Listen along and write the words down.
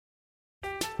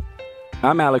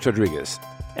I'm Alex Rodriguez.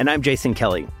 And I'm Jason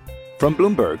Kelly. From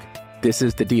Bloomberg, this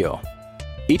is The Deal.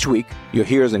 Each week, you'll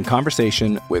hear us in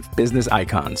conversation with business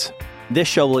icons. This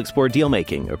show will explore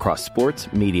deal-making across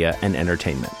sports, media, and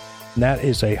entertainment. That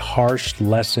is a harsh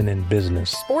lesson in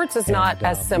business. Sports is not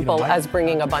as simple as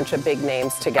bringing a bunch of big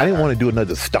names together. I didn't want to do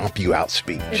another stomp you out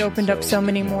speech. It opened up so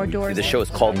many more doors. The show is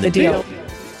called The Deal.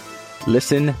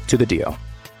 Listen to The Deal.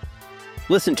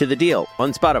 Listen to The Deal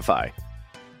on Spotify.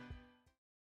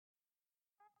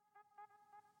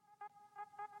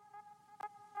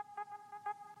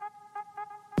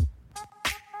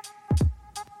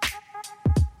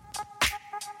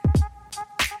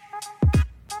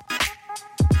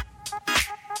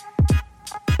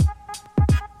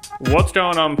 What's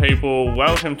going on, people?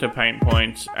 Welcome to Paint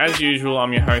Points. As usual,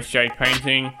 I'm your host, Jake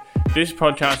Painting. This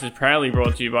podcast is proudly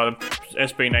brought to you by the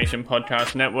SB Nation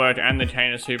Podcast Network and the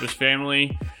Tainer Supers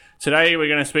family. Today, we're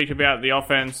going to speak about the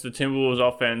offense, the Timberwolves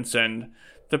offense, and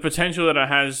the potential that it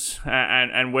has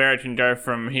and where it can go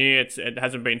from here. It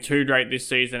hasn't been too great this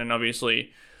season, and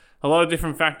obviously a lot of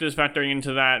different factors factoring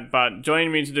into that. But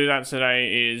joining me to do that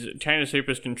today is Tainer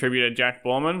Supers contributor Jack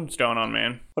Borman. What's going on,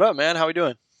 man? What up, man? How we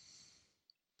doing?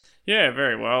 Yeah,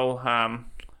 very well.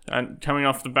 And coming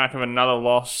off the back of another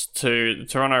loss to the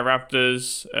Toronto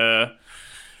Raptors, a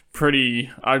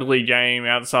pretty ugly game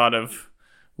outside of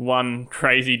one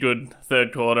crazy good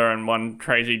third quarter and one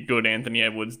crazy good Anthony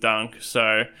Edwards dunk.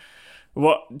 So,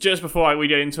 just before we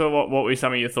get into it, what were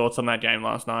some of your thoughts on that game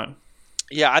last night?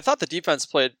 Yeah, I thought the defense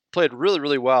played really,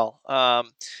 really well.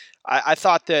 I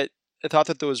thought that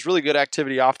there was really good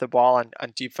activity off the ball on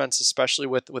defense, especially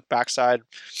with backside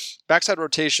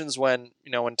rotations when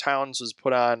Towns was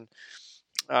put on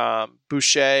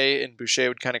Boucher, and Boucher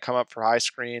would kind of come up for high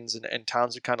screens and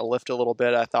Towns would kind of lift a little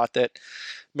bit. I thought that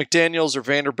McDaniels or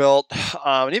Vanderbilt,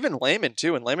 and even Layman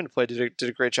too, and Layman did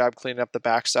a great job cleaning up the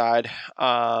backside,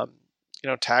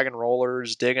 tagging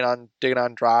rollers, digging on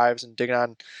drives and digging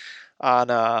on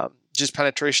just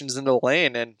penetrations into the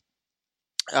lane. And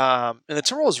the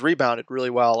Timberwolves rebounded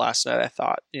really well last night, I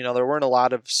thought. There weren't a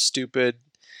lot of stupid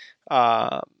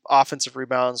offensive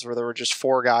rebounds where there were just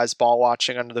four guys ball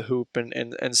watching under the hoop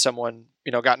and someone,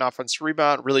 got an offensive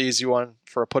rebound, really easy one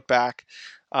for a putback.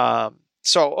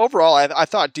 So overall, I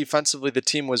thought defensively the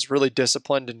team was really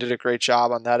disciplined and did a great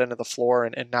job on that end of the floor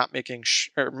and not making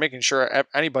sure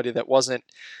anybody that wasn't,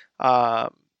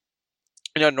 Norman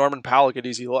Powell get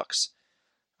easy looks.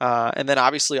 And then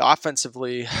obviously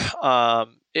offensively,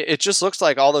 it just looks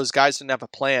like all those guys didn't have a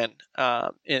plan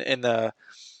in the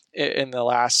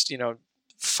last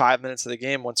 5 minutes of the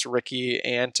game once Ricky,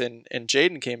 Ant, and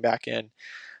Jaden came back in.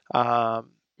 I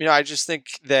just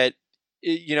think that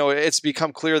it's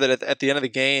become clear that at the end of the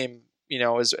game,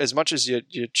 as much as you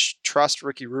trust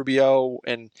Ricky Rubio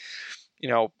and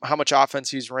how much offense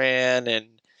he's ran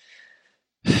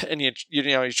and you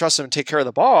trust him to take care of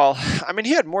the ball. I mean,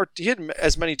 he had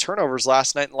as many turnovers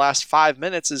last night in the last 5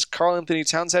 minutes as Karl Anthony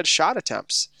Towns had shot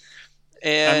attempts.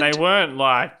 And they weren't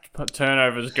like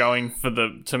turnovers going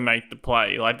to make the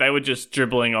play. Like they were just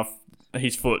dribbling off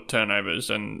his foot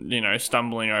turnovers and,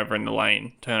 stumbling over in the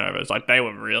lane turnovers. Like they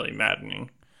were really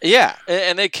maddening. Yeah.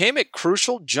 And they came at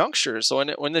crucial junctures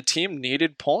when the team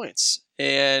needed points.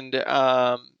 And, and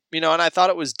I thought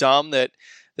it was dumb that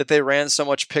they ran so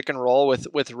much pick and roll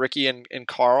with Ricky and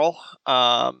Karl,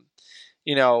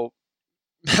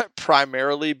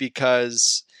 primarily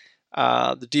because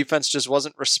the defense just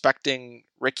wasn't respecting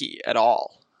Ricky at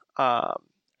all. I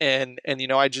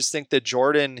just think that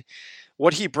Jordan,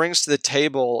 what he brings to the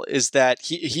table is that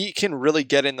he can really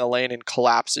get in the lane and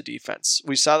collapse a defense.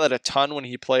 We saw that a ton when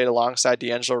he played alongside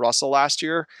D'Angelo Russell last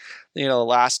year, the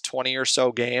last 20 or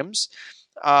so games.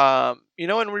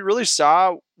 And we really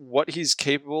saw what he's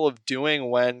capable of doing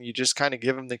when you just kind of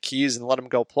give him the keys and let him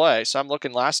go play. So I'm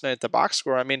looking last night at the box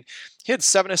score. I mean, he had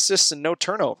 7 assists and no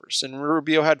turnovers, and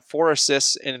Rubio had 4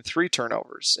 assists and 3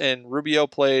 turnovers, and Rubio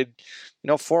played,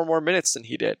 4 more minutes than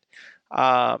he did.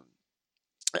 I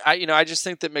just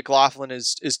think that McLaughlin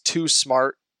is too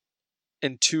smart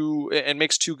and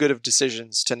makes too good of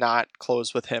decisions to not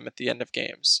close with him at the end of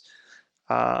games.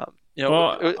 I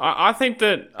think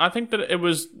that it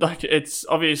was like it's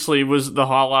obviously was the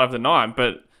highlight of the night,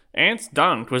 but Ant's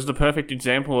dunk was the perfect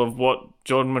example of what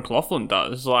Jordan McLaughlin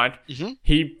does. Like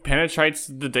he penetrates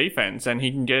the defense and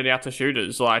he can get it out to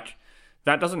shooters. Like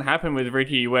that doesn't happen with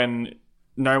Ricky when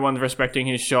no one's respecting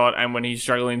his shot and when he's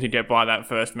struggling to get by that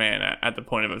first man at the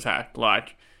point of attack.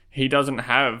 Like he doesn't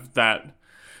have that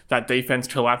defense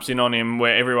collapsing on him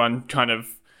where everyone kind of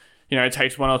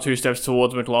takes 1 or 2 steps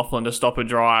towards McLaughlin to stop a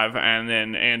drive, and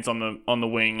then Ant's on the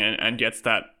wing and gets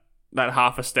that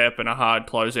half a step and a hard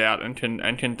closeout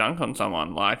and can dunk on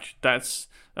someone. Like, that's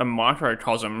a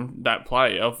microcosm, that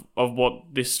play of what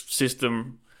this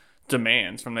system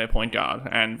demands from their point guard.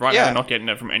 And now they're not getting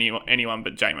it from anyone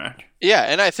but J-Mac. Yeah,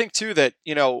 and I think too that,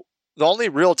 the only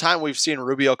real time we've seen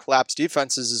Rubio collapse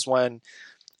defenses is when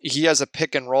he has a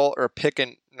pick and roll or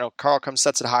Karl comes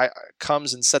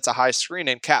and sets a high screen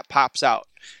and Cat pops out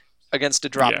against a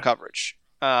drop coverage.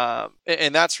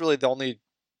 And that's really the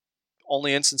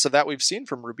only instance of that we've seen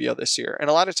from Rubio this year. And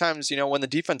a lot of times, when the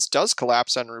defense does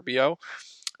collapse on Rubio,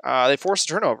 they force a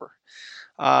turnover.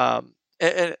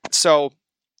 And so,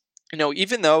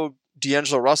 even though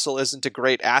D'Angelo Russell isn't a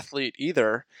great athlete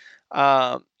either,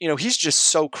 he's just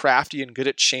so crafty and good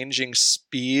at changing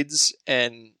speeds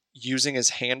and using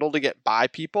his handle to get by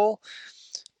people.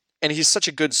 And he's such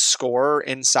a good scorer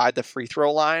inside the free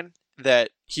throw line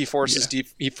that he forces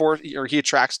he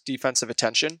attracts defensive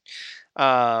attention.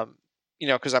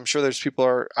 Because I'm sure there's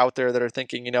people out there that are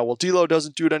thinking, well, D'Lo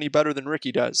doesn't do it any better than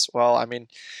Ricky does. Well, I mean,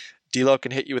 D'Lo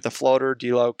can hit you with a floater.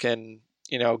 D'Lo can,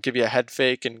 give you a head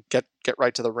fake and get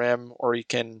right to the rim, or he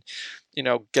can,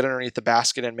 get underneath the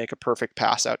basket and make a perfect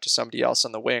pass out to somebody else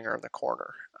on the wing or in the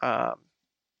corner.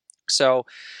 So,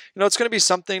 it's going to be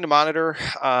something to monitor.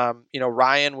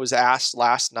 Ryan was asked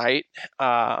last night,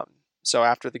 so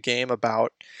after the game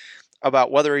about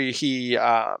whether he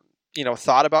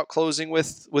thought about closing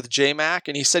with J-Mac,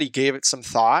 and he said he gave it some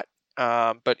thought,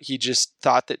 but he just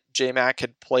thought that J-Mac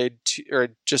had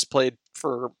just played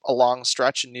for a long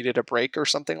stretch and needed a break or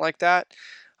something like that.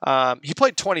 He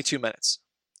played 22 minutes,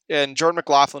 and Jordan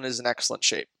McLaughlin is in excellent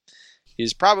shape.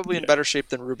 He's probably in better shape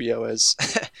than Rubio is.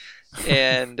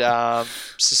 And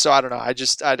so I don't know. I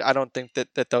don't think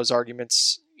that those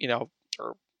arguments,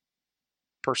 or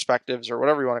perspectives or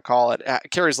whatever you want to call it,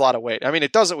 carries a lot of weight. I mean,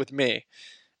 it doesn't with me.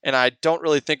 And I don't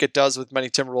really think it does with many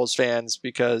Timberwolves fans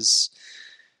because,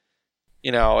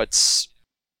 it's,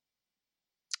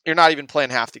 you're not even playing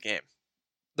half the game.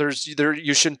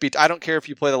 You shouldn't be. I don't care if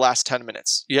you play the last 10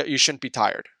 minutes. You shouldn't be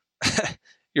tired.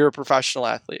 You're a professional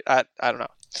athlete. I don't know.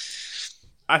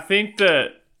 I think that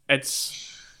it's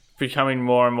becoming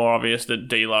more and more obvious that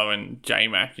D'Lo and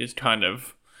J-Mac is kind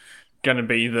of going to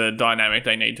be the dynamic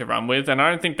they need to run with. And I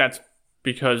don't think that's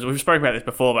because, we've spoken about this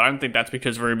before, but I don't think that's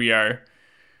because Rubio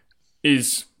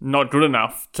is not good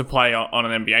enough to play on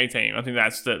an NBA team. I think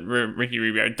that's that Ricky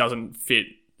Rubio doesn't fit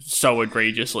so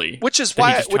egregiously. Which is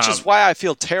why I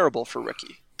feel terrible for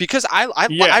Ricky. Because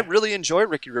I really enjoy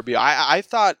Ricky Rubio. I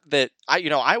thought that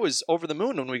I was over the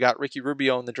moon when we got Ricky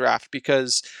Rubio in the draft,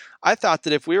 because I thought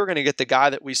that if we were going to get the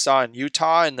guy that we saw in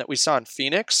Utah and that we saw in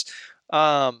Phoenix,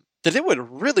 that it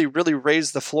would really, really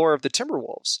raise the floor of the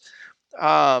Timberwolves.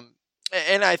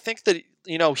 And I think that,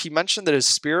 he mentioned that his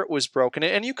spirit was broken,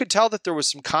 and you could tell that there was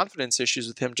some confidence issues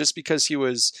with him just because he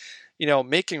was,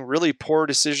 making really poor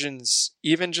decisions,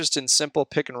 even just in simple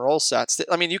pick and roll sets.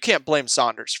 I mean, you can't blame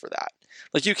Saunders for that.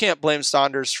 Like, you can't blame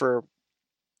Saunders for,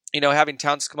 having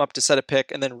Towns come up to set a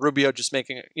pick and then Rubio just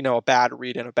making, a bad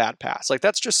read and a bad pass. Like,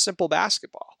 that's just simple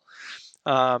basketball.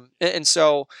 And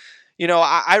so,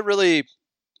 I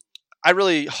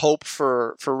really hope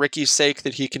for Ricky's sake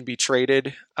that he can be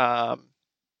traded,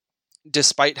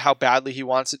 despite how badly he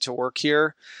wants it to work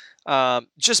here.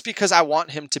 Just because I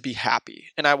want him to be happy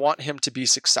and I want him to be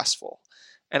successful.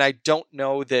 And I don't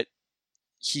know that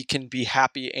he can be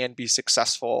happy and be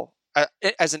successful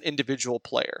as an individual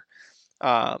player,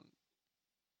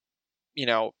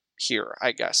 here,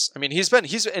 I guess. I mean, he's been,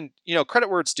 credit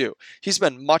where it's due. He's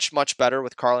been much, much better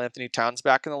with Karl Anthony Towns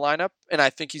back in the lineup. And I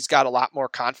think he's got a lot more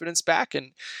confidence back,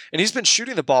 and he's been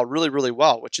shooting the ball really, really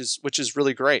well, which is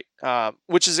really great.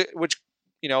 Which is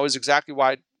exactly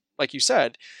why, like you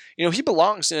said, he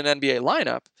belongs in an NBA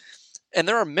lineup, and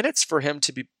there are minutes for him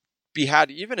to be had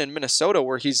even in Minnesota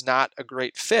where he's not a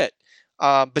great fit.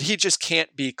 But he just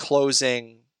can't be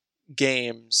closing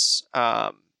games,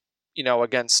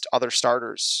 against other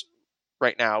starters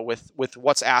right now with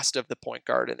what's asked of the point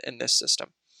guard in this system.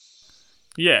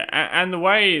 Yeah, and the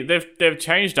way they've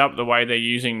changed up the way they're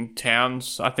using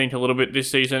Towns, I think, a little bit this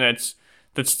season. That's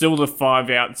still the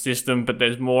 5-out system, but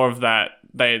there's more of that.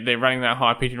 They're running that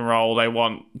high pick and roll. They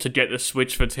want to get the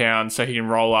switch for Towns so he can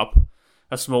roll up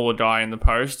a smaller guy in the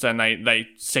post, and they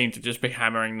seem to just be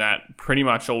hammering that pretty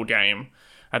much all game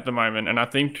at the moment. And I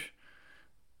think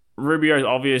Rubio is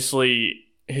obviously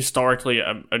historically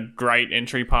a great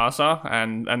entry passer,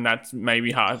 and that's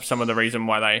maybe some of the reason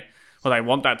why they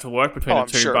want that to work between the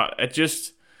two. Sure. But it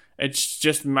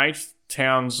just makes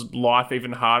Towns' life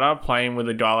even harder playing with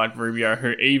a guy like Rubio,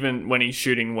 who even when he's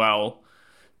shooting well,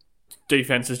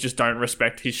 defenses just don't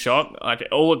respect his shot. Like,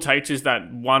 all it takes is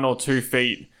that 1 or 2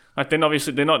 feet. Like, then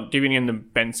obviously they're not giving him the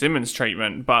Ben Simmons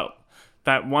treatment, but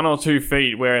that 1 or 2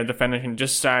 feet where a defender can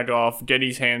just sag off, get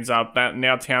his hands up, that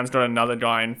now Towns got another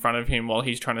guy in front of him while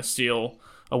he's trying to steal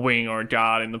a wing or a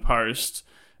guard in the post.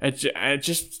 It's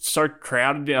just so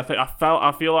crowded.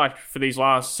 I feel like for these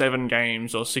last 7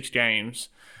 games or 6 games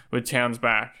with Towns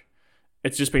back,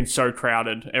 it's just been so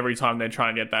crowded every time they're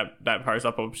trying to get that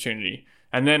post-up opportunity.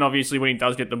 And then obviously when he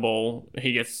does get the ball,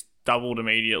 he gets doubled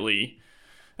immediately,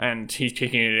 and he's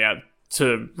kicking it out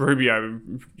to Rubio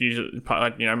usually,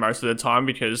 most of the time,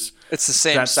 because it's the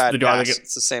same side pass.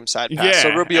 It's the same side pass. Yeah,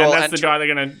 so Rubio and will that's the guy they're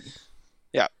gonna.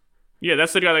 Yeah,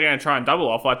 that's the guy they're going to try and double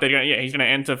off. Like he's going to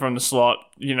enter from the slot,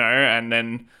 and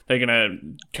then they're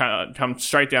going to come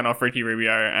straight down off Ricky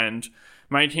Rubio and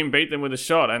make him beat them with a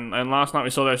shot. And last night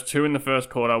we saw those 2 in the first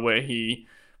quarter where he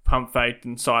pump faked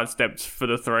and sidestepped for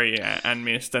the 3 and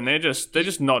missed. And they're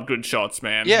just not good shots,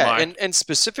 man. Yeah, and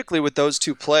specifically with those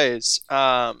 2 plays,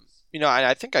 I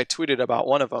think I tweeted about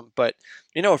one of them, but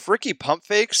if Ricky pump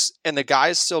fakes and the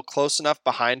guy's still close enough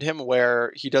behind him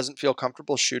where he doesn't feel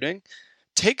comfortable shooting,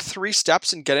 take 3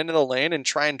 steps and get into the lane and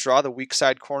try and draw the weak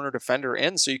side corner defender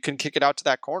in so you can kick it out to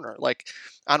that corner. Like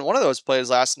on one of those plays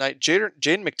last night, Jaden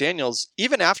McDaniels,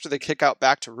 even after the kick out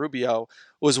back to Rubio,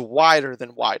 was wider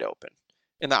than wide open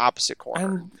in the opposite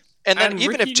corner. And then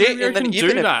even if Jaden's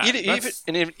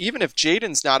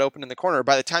not open in the corner,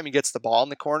 by the time he gets the ball in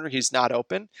the corner, he's not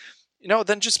open.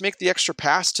 Then just make the extra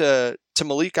pass to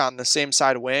Malik on the same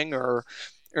side wing or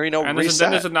and reset.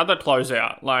 Then there's another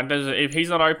closeout. Like, if he's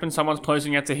not open, someone's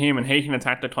closing out to him, and he can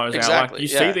attack the closeout. Exactly,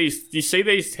 you see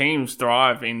these teams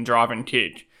thrive in drive and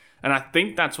kick, and I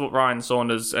think that's what Ryan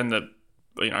Saunders and the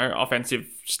offensive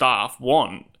staff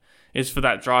want, is for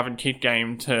that drive and kick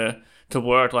game to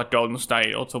work like Golden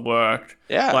State or to work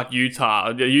like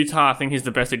Utah. Utah, I think, is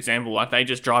the best example. Like, they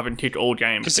just drive and kick all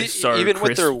game. It's so even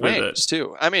crisp with their wings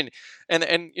too. I mean,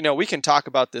 and we can talk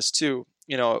about this too,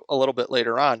 a little bit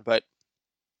later on, but.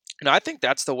 I think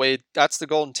that's the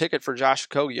golden ticket for Josh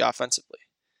Okogie offensively.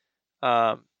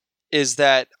 Is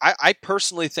that I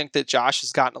personally think that Josh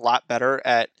has gotten a lot better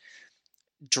at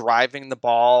driving the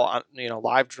ball on,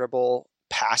 live dribble,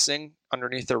 passing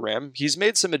underneath the rim. He's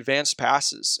made some advanced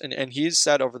passes, and he's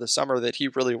said over the summer that he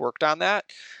really worked on that.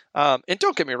 And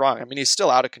don't get me wrong, I mean, he's still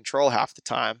out of control half the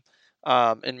time.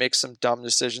 And makes some dumb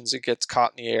decisions. It gets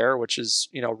caught in the air, which is,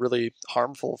 really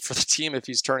harmful for the team if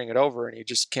he's turning it over, and he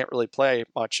just can't really play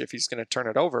much if he's going to turn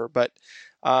it over. But,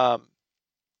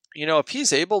 if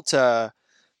he's able to,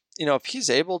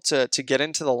 to get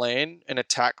into the lane and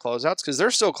attack closeouts, because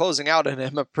they're still closing out on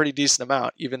him a pretty decent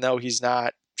amount, even though he's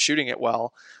not shooting it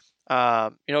well.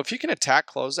 If he can attack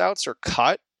closeouts or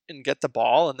cut and get the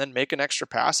ball and then make an extra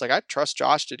pass, like, I trust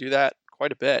Josh to do that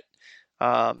quite a bit.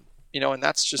 And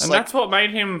that's just that's what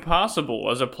made him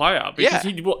passable as a player, because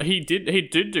he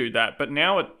did do that, but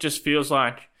now it just feels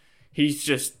like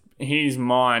his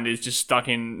mind is just stuck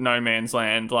in no man's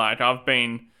land. Like, I've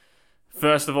been,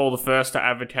 first of all, the first to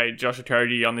advocate Josh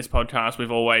Okogie on this podcast.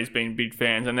 We've always been big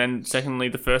fans, and then secondly,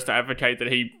 the first to advocate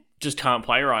that he just can't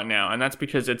play right now, and that's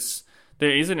because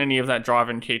there isn't any of that drive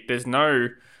and kick. There's no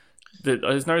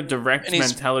direct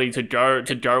mentality to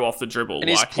go off the dribble. And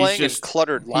he's playing in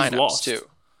cluttered lineups too.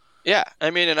 Yeah, I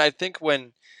mean, and I think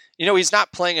when, he's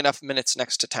not playing enough minutes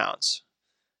next to Towns.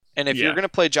 And if you're going to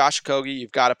play Josh Okogie,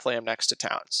 you've got to play him next to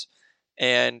Towns.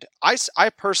 And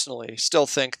I personally still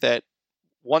think that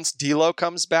once D'Lo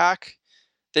comes back,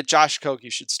 that Josh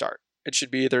Okogie should start. It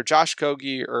should be either Josh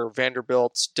Okogie or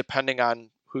Vanderbilt, depending on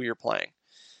who you're playing.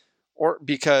 Or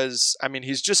because, I mean,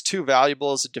 he's just too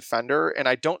valuable as a defender, and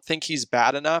I don't think he's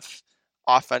bad enough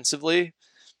offensively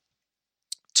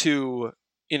to...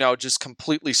 just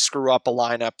completely screw up a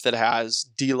lineup that has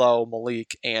D'Lo,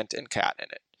 Malik, Ant, and Cat in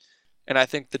it. And I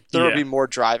think that there will be more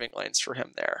driving lanes for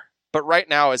him there. But right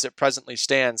now, as it presently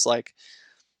stands, like,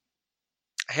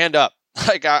 hand up.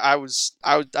 Like,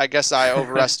 I guess I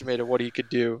overestimated what he could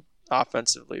do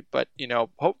offensively. But,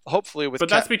 hopefully with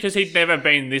that's because he'd never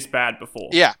been this bad before.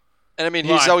 Yeah. And I mean,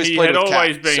 he's always played with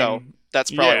Cat, so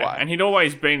that's probably why. And he'd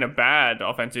always been a bad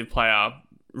offensive player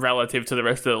relative to the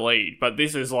rest of the league. But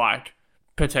this is like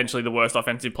potentially the worst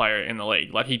offensive player in the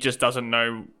league. Like, he just doesn't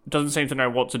seem to know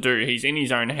what to do. He's in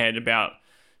his own head about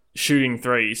shooting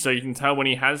threes. So you can tell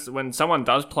when someone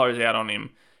does close out on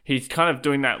him, he's kind of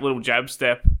doing that little jab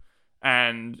step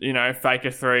and, fake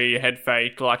a 3, head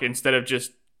fake, like, instead of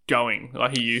just going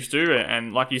like he used to.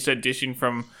 And like you said, dishing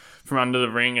from under the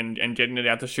ring and getting it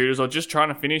out to shooters, or just trying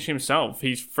to finish himself.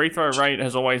 His free throw rate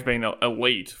has always been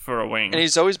elite for a wing. And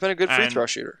he's always been a good free throw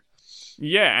shooter.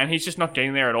 Yeah, and he's just not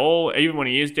getting there at all. Even when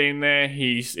he is getting there,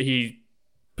 his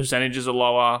percentages are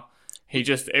lower.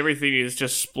 Everything is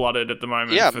just spluttered at the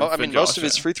moment. Yeah, for most of Josh.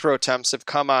 his free throw attempts have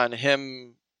come on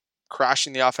him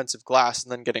crashing the offensive glass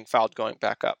and then getting fouled going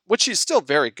back up, which he's still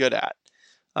very good at.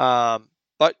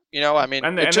 But,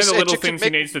 and they're the little things he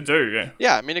needs to do. Yeah.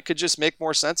 Yeah, I mean, it could just make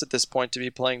more sense at this point to be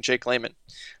playing Jake Layman.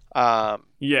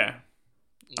 Yeah.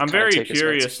 I'm very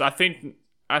curious. I think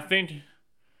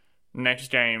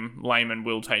next game Layman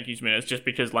will take his minutes just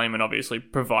because Layman obviously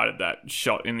provided that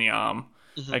shot in the arm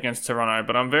against Toronto.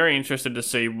 But I'm very interested to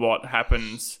see what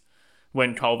happens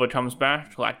when Culver comes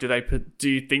back. Like, do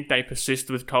you think they persist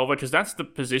with Culver? Because that's the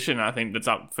position I think that's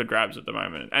up for grabs at the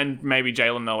moment. And maybe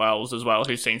Jalen Noels as well,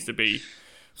 who seems to be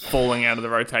falling out of the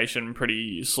rotation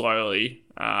pretty slowly.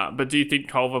 But do you think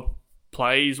Culver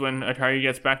plays when Okogie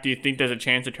gets back? Do you think there's a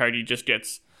chance Okogie just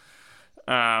gets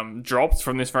dropped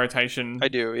from this rotation? I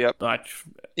do, yep.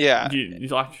 Yeah.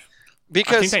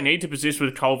 Because I think they need to persist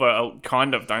with Culver,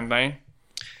 kind of, don't they?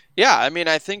 Yeah, I mean,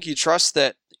 I think you trust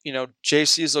that,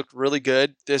 JC's looked really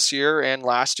good this year and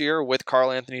last year with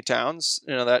Karl Anthony Towns.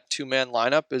 That two-man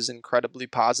lineup is incredibly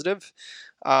positive.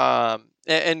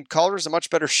 And Culver's a much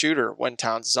better shooter when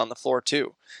Towns is on the floor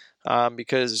too.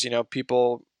 Because,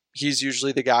 he's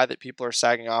usually the guy that people are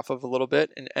sagging off of a little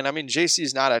bit. And I mean,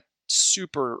 JC's not a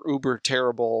super uber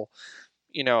terrible,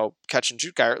 catch and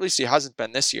shoot guy, or at least he hasn't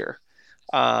been this year.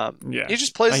 He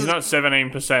just plays. He's not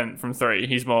 17% from three.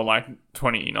 He's more like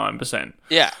 29%.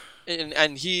 Yeah.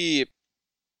 And he,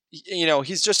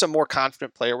 he's just a more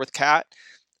confident player with Cat,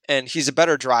 and he's a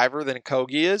better driver than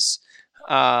Okogie is.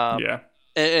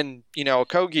 And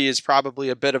Okogie is probably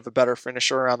a bit of a better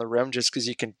finisher around the rim just because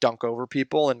he can dunk over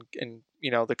people, and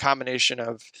the combination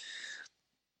of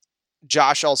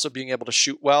Josh also being able to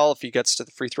shoot well if he gets to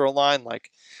the free throw line,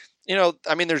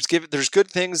 there's good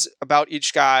things about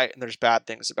each guy and there's bad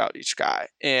things about each guy.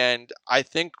 And I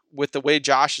think with the way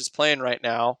Josh is playing right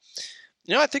now,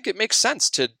 I think it makes sense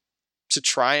to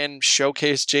try and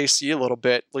showcase JC a little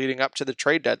bit leading up to the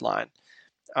trade deadline.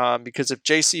 Because if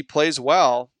JC plays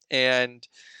well and,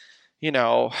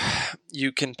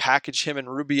 you can package him in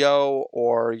Rubio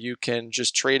or you can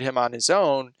just trade him on his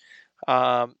own,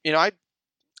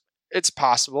 it's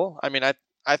possible. I mean,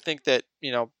 I think that,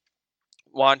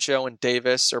 Juancho and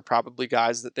Davis are probably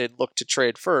guys that they'd look to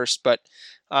trade first, but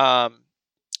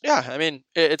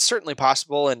it's certainly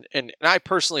possible. And I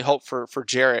personally hope for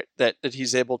Jarrett that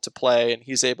he's able to play and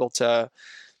he's able to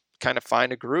kind of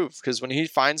find a groove, because when he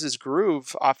finds his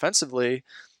groove offensively,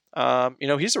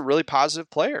 he's a really positive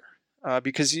player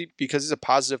because he's a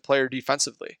positive player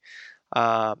defensively.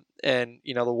 And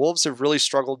the Wolves have really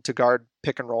struggled to guard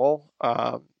pick and roll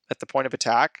at the point of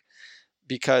attack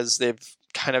because they've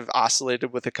kind of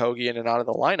oscillated with Okogie in and out of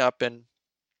the lineup. And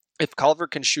if Culver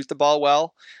can shoot the ball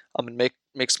well and make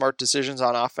smart decisions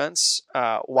on offense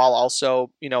while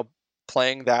also,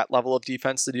 playing that level of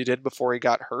defense that he did before he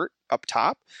got hurt up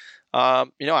top,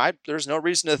 there's no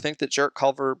reason to think that Jarrett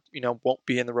Culver, won't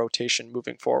be in the rotation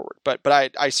moving forward. But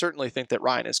I certainly think that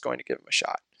Ryan is going to give him a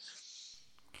shot.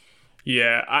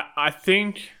 Yeah, I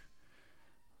think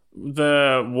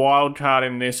the wild card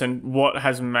in this and what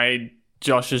has made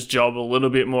Josh's job a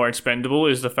little bit more expendable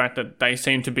is the fact that they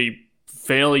seem to be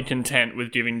fairly content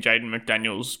with giving Jaden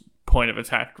McDaniels point of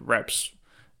attack reps,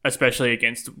 especially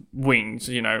against wings,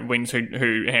 wings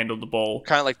who handled the ball.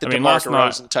 Kind of like the DeMar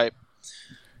DeRozan type.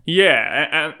 Yeah,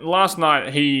 and last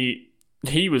night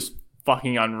he was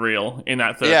fucking unreal in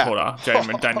that third quarter,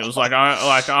 Jaden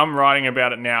McDaniels. I'm writing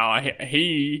about it now.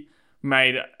 He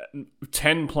made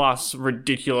 10 plus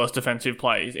ridiculous defensive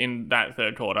plays in that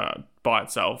third quarter by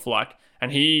itself.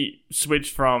 And he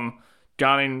switched from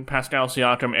guarding Pascal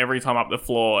Siakam every time up the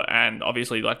floor, and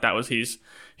obviously that was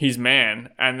his man.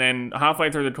 And then halfway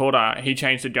through the quarter, he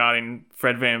changed to guarding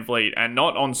Fred VanVleet, and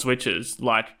not on switches.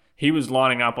 He was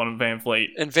lining up on VanVleet.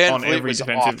 And VanVleet was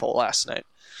awful last night.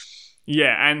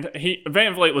 Yeah, and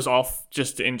VanVleet was off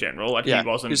just in general. He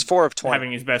wasn't. He was 4 of 20,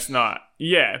 having his best night.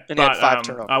 Yeah, and he had 5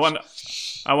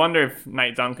 turnovers. I wonder if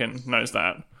Nate Duncan knows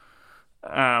that.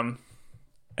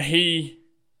 He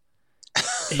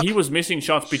was missing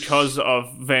shots because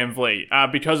of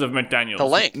VanVleet, because of McDaniels. The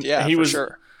length, he was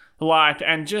sure.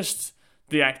 And just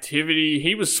the activity,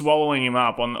 he was swallowing him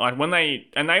up on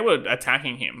they were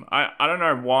attacking him. I don't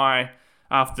know why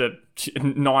after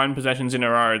 9 possessions in a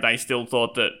row they still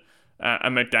thought that a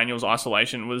McDaniels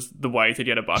isolation was the way to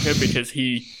get a bucket, because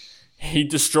he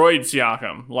destroyed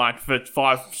Siakam for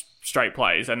 5 straight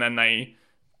plays, and then they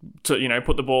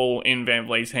put the ball in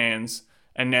VanVleet's hands,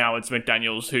 and now it's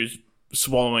McDaniels who's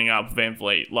swallowing up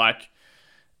VanVleet.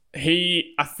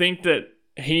 I think that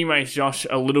he makes Josh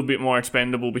a little bit more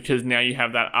expendable because now you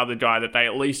have that other guy that they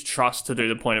at least trust to do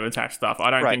the point of attack stuff.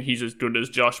 I don't think he's as good as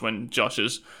Josh when Josh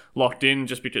is locked in,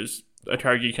 just because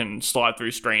Okogie can slide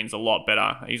through screens a lot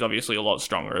better. He's obviously a lot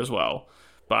stronger as well.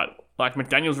 But like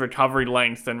McDaniel's recovery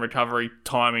length and recovery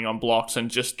timing on blocks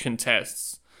and just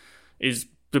contests is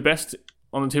the best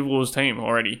on the Timberwolves team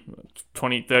already,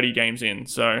 20, 30 games in.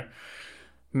 So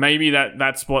maybe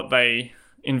that's what they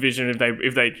envision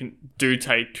if they do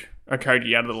take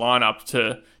Okogie out of the lineup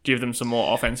to give them some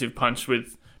more offensive punch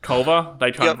with Culver.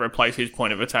 They kind of replace his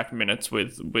point of attack minutes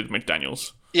with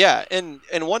McDaniels. Yeah, and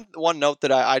one note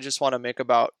that I just want to make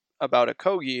about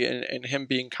Okogie and him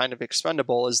being kind of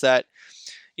expendable is that,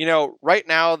 you know, right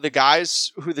now the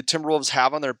guys who the Timberwolves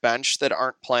have on their bench that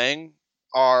aren't playing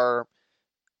are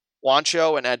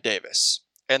Juancho and Ed Davis.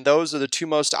 And those are the two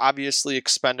most obviously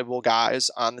expendable guys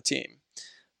on the team.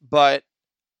 But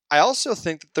I also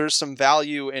think that there's some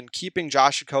value in keeping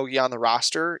Josh Okogie on the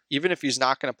roster, even if he's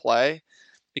not going to play,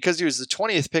 because he was the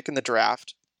 20th pick in the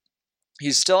draft.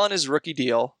 He's still on his rookie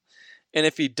deal. And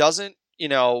if he doesn't, you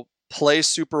know, play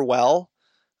super well,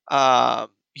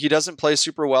 he doesn't play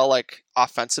super well, like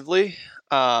offensively,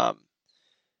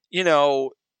 you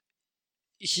know,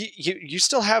 you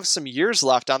still have some years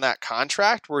left on that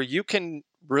contract where you can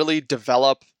really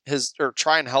develop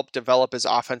try and help develop his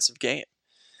offensive game,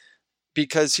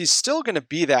 because he's still going to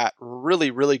be that really,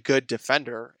 really good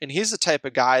defender. And he's the type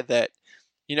of guy that,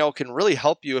 you know, can really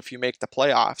help you if you make the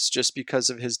playoffs just because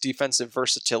of his defensive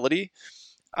versatility.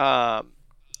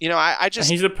 You know, I just...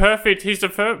 He's the perfect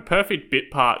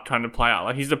bit part kind of player.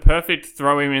 Like, he's the perfect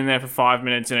throw him in there for 5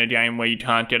 minutes in a game where you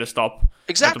can't get a stop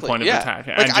at the point of attack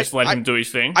and like, let him do his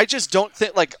thing. I just don't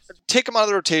think, like, take him out of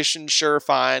the rotation, sure,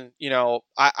 fine. You know,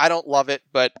 I don't love it,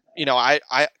 but, you know,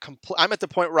 I'm at the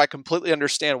point where I completely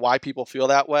understand why people feel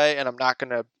that way, and I'm not going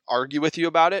to argue with you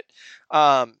about it.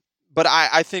 But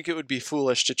I think it would be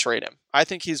foolish to trade him. I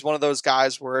think he's one of those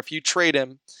guys where if you trade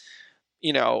him,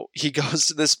 you know, he goes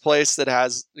to this place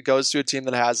goes to a team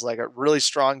that has like a really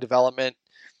strong development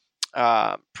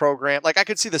program. Like, I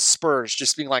could see the Spurs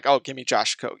just being like, "Oh, give me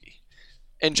Josh Okogie,"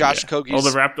 and Josh Okogie's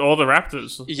all the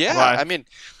Raptors. Yeah, I mean,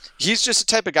 he's just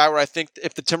the type of guy where I think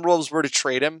if the Timberwolves were to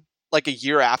trade him like a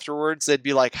year afterwards, they'd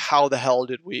be like, "How the hell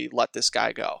did we let this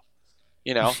guy go?"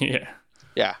 You know?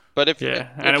 Yeah. But if it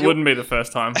wouldn't be the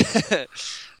first time.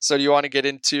 So, do you want to get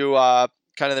into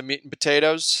kind of the meat and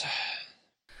potatoes?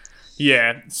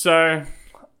 Yeah, so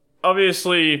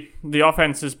obviously the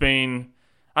offense has been,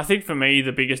 I think for me,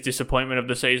 the biggest disappointment of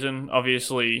the season.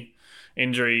 Obviously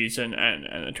injuries and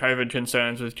COVID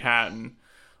concerns with Cat and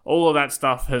all of that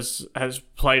stuff has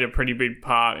played a pretty big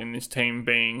part in this team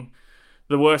being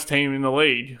the worst team in the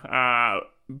league.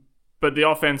 But the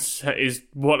offense is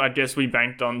what I guess we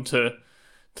banked on to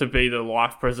be the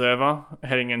life preserver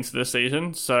heading into the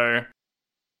season. So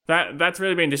That's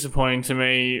really been disappointing to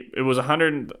me. It was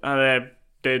 100.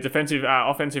 Their defensive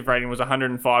offensive rating was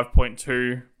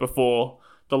 105.2 before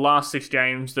the last 6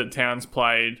 games that Towns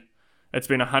played. It's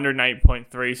been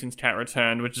 108.3 since Cat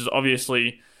returned, which is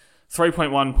obviously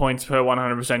 3.1 points per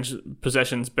 100%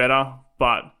 possessions better,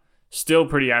 but still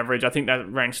pretty average. I think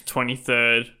that ranks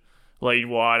 23rd league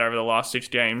wide over the last 6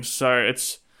 games. So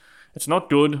it's not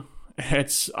good.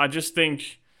 I just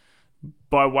think,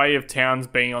 by way of Towns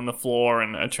being on the floor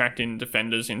and attracting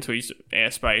defenders into his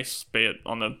airspace, be it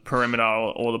on the perimeter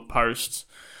or the posts,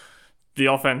 the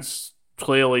offense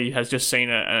clearly has just seen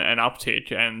an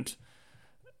uptick and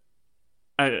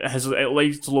has at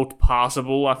least looked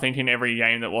passable, I think, in every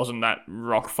game that wasn't that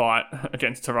rock fight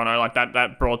against Toronto. Like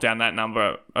that brought down that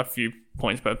number a few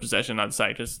points per possession, I'd say,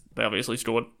 because they obviously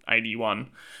scored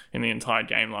 81 in the entire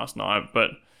game last night.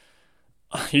 But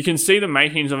you can see the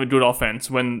makings of a good offense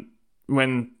when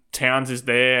Towns is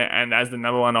there and as the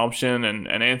number one option and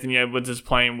Anthony Edwards is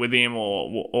playing with him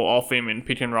or off him in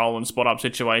pick and roll and spot up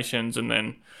situations, and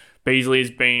then Beasley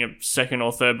is being a second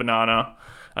or third banana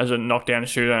as a knockdown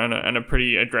shooter and a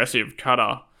pretty aggressive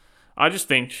cutter. I just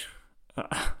think,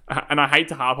 and I hate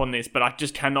to harp on this, but I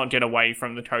just cannot get away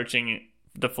from the coaching,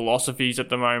 the philosophies at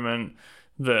the moment,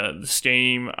 the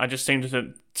scheme. I just seem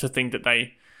to think that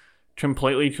they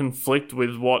completely conflict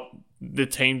with what the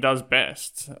team does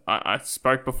best. I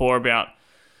spoke before about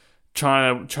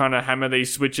trying to hammer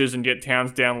these switches and get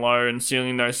Towns down low and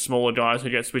sealing those smaller guys who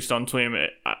get switched onto him.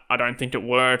 I don't think it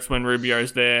works when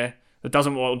Rubio's there. It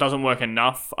doesn't work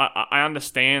enough. I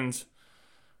understand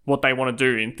what they want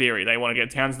to do in theory. They want to get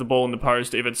Towns the ball in the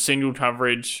post. If it's single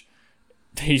coverage,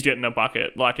 he's getting a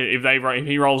bucket. Like if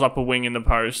he rolls up a wing in the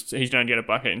post, he's going to get a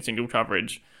bucket in single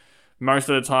coverage. Most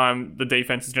of the time, the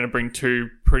defense is going to bring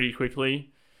 2 pretty quickly.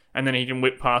 and then he can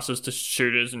whip passes to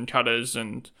shooters and cutters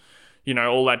and,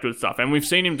 all that good stuff. And we've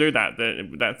seen him do that.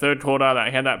 That third quarter, that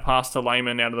he had that pass to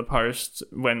Layman out of the post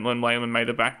when Layman made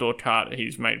the backdoor cut.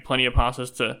 He's made plenty of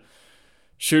passes to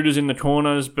shooters in the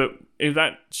corners, but if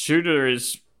that shooter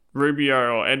is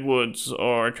Rubio or Edwards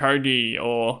or Cody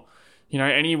or,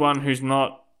 anyone who's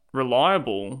not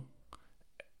reliable,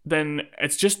 then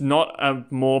it's just not a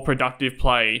more productive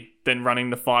play than running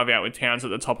the 5 out with Towns at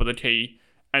the top of the key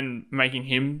and making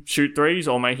him shoot threes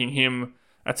or making him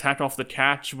attack off the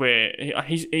catch, where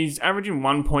he's averaging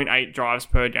 1.8 drives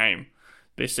per game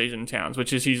this season, Towns,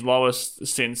 which is his lowest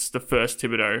since the first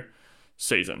Thibodeau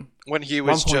season. When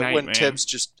Tibbs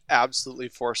just absolutely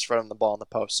forced fed him the ball in the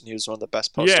post, and he was one of the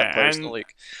best post-up players in the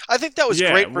league. I think that was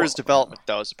great for his development,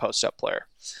 though, as a post-up player.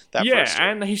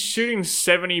 And he's shooting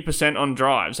 70% on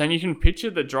drives, and you can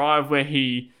picture the drive where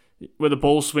the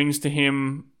ball swings to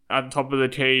him at the top of the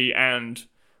tee, and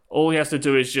all he has to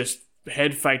do is just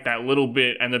head fake that little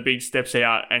bit, and the big steps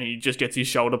out, and he just gets his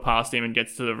shoulder past him and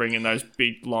gets to the ring in those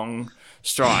big long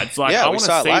strides. I want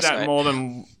to see that more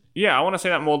than. Yeah, I want to see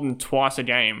that more than twice a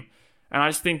game. And I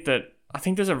just think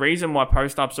there's a reason why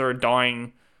post-ups are a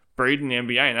dying breed in the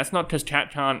NBA, and that's not because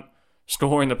Cat can't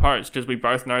score in the post, because we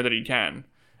both know that he can.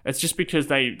 It's just because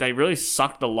they really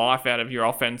suck the life out of your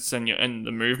offense and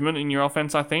the movement in your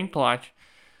offense, I think.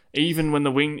 Even when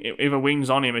if a wing's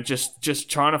on him, it's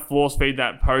just trying to force feed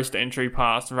that post entry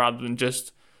pass rather than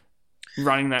just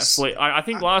running that flick. I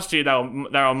think last year they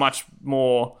were much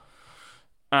more...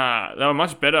 they were a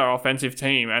much better offensive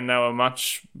team, and they were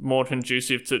much more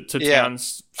conducive to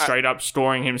Towns straight up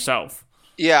scoring himself.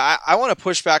 Yeah, I want to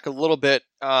push back a little bit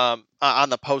on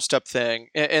the post-up thing.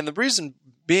 And the reason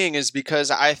being is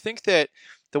because I think that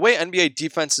the way NBA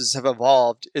defenses have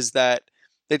evolved is that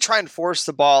they try and force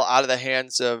the ball out of the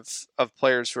hands of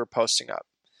players who are posting up.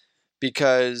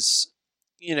 Because,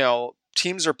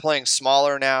 teams are playing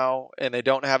smaller now, and they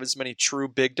don't have as many true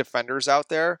big defenders out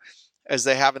there as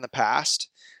they have in the past.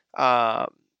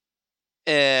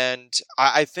 And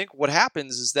I think what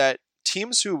happens is that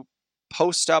teams who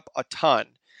post up a ton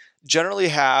generally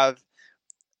have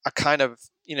a kind of,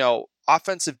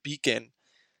 offensive beacon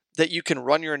that you can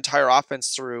run your entire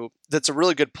offense through that's a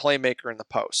really good playmaker in the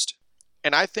post.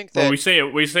 And I think that... Well, we see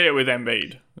it with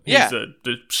Embiid. He's the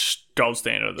gold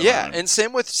standard of the moment. And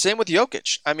same with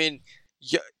Jokic. I mean,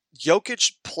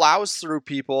 Jokic plows through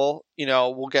people,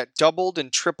 will get doubled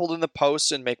and tripled in the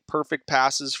post and make perfect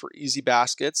passes for easy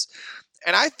baskets.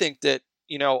 And I think that,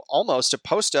 almost a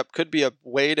post-up could be a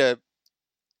way to,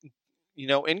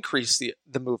 increase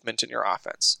the movement in your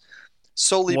offense.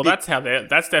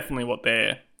 That's definitely what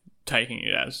they're taking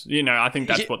it as. I think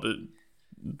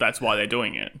that's why they're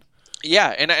doing it. Yeah,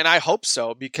 and I hope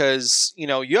so, because,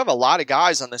 you have a lot of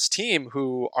guys on this team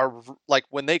who are,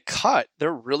 when they cut,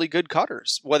 they're really good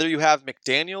cutters. Whether you have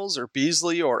McDaniels or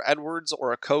Beasley or Edwards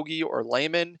or Okogie or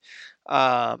Layman,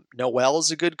 Noel is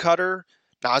a good cutter.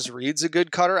 Naz Reid's a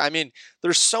good cutter. I mean,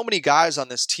 there's so many guys on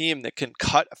this team that can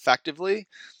cut effectively,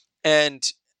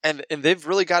 and they've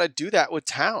really got to do that with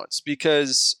Towns,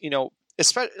 because,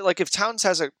 especially if Towns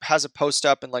has a post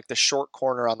up in the short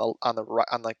corner on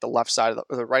the left side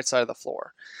or the right side of the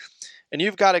floor, and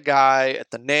you've got a guy at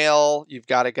the nail, you've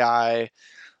got a guy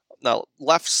in the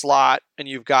left slot, and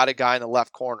you've got a guy in the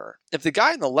left corner. If the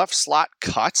guy in the left slot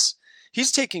cuts,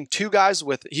 he's taking two guys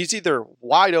he's either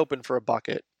wide open for a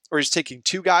bucket, or he's taking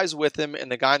two guys with him,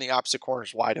 and the guy in the opposite corner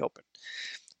is wide open.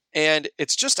 And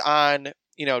it's just on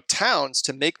Towns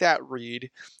to make that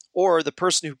read, or the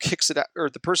person who kicks it out, or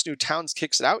the person who Towns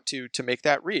kicks it out to make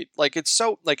that read.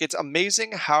 It's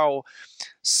amazing how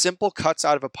simple cuts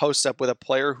out of a post up with a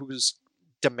player who's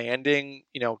demanding,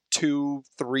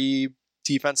 2-3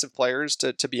 defensive players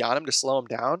to be on him, to slow him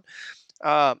down.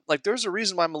 There's a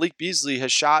reason why Malik Beasley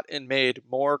has shot and made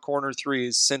more corner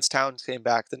threes since Towns came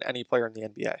back than any player in the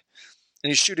NBA. And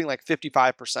he's shooting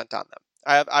 55% on them.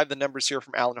 I have the numbers here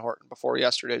from Alan Horton before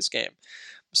yesterday's game.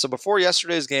 So before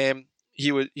yesterday's game,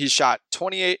 he shot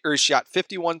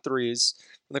 51 threes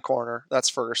in the corner. That's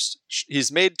first.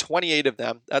 He's made 28 of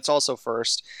them. That's also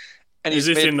first. And is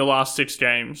this in the last 6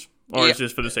 games, or is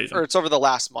this for the season? Or it's over the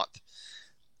last month.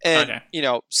 And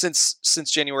since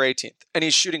January 18th, and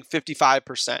he's shooting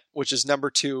 55%, which is number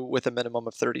 2 with a minimum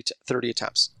of 30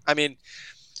 attempts. I mean,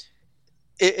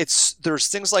 there's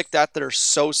things like that are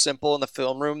so simple in the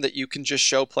film room that you can just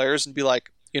show players and be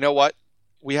like, you know what?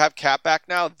 We have Cat back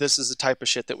now. This is the type of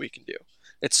shit that we can do.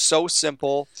 It's so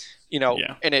simple, and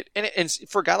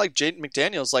for a guy like Jaden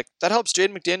McDaniels, that helps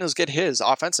Jaden McDaniels get his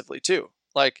offensively too.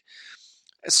 And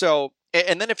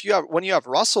then when you have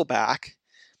Russell back,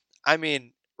 I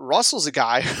mean, Russell's a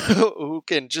guy who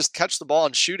can just catch the ball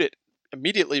and shoot it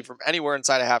immediately from anywhere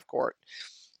inside a half court.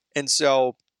 And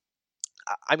so,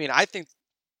 I mean, I think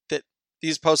that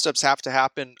these post-ups have to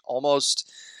happen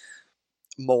almost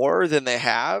more than they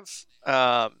have.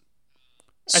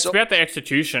 It's about the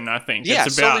execution, I think. Yeah,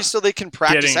 it's about so they can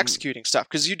practice executing stuff.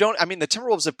 Because the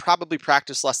Timberwolves have probably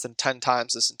practiced less than 10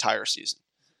 times this entire season.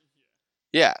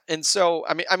 Yeah, and so,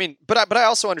 but I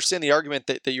also understand the argument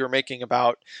that you were making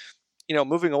about,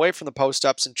 moving away from the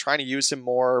post-ups and trying to use him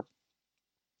more,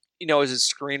 as a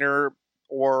screener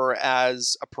or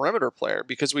as a perimeter player,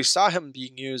 because we saw him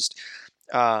being used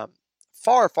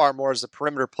far, far more as a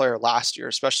perimeter player last year,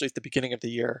 especially at the beginning of the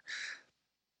year.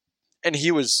 And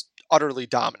he was utterly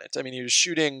dominant. I mean, he was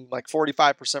shooting like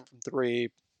 45% from three,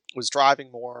 was driving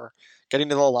more, getting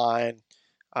to the line,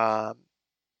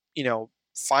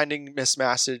 finding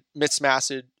mismatches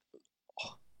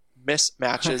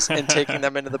and taking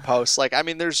them into the post. Like, I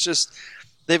mean,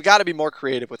 they've got to be more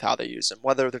creative with how they use him,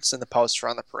 whether it's in the post or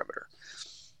on the perimeter.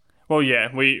 Well,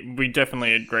 yeah, we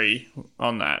definitely agree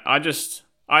on that. I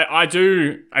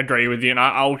do agree with you, and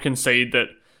I'll concede that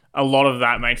a lot of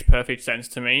that makes perfect sense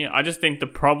to me. I just think the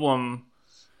problem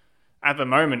at the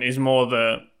moment is more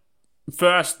the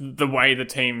way the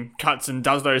team cuts and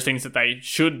does those things that they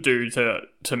should do to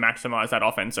maximize that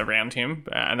offense around him,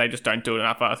 and they just don't do it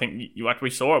enough. I think we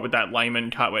saw it with that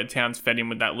Layman cut where Towns fed him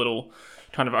with that little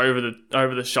kind of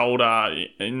over the shoulder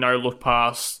no look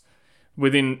pass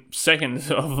within seconds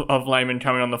of Layman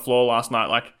coming on the floor last night.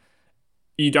 Like,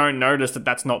 you don't notice that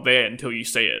that's not there until you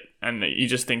see it, and you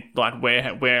just think, like,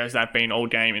 where has that been all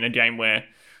game, in a game where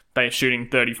they're shooting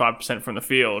 35% from the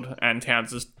field and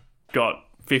Towns has got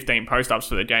 15 post-ups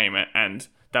for the game, and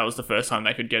that was the first time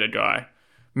they could get a guy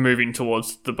moving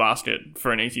towards the basket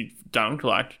for an easy dunk.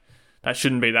 Like, that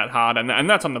shouldn't be that hard, and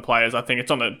that's on the players. I think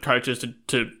it's on the coaches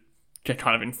to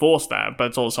kind of enforce that, but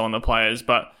it's also on the players.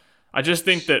 But I just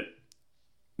think that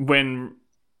when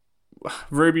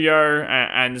Rubio,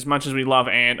 and as much as we love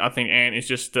Ant, I think Ant is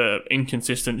just an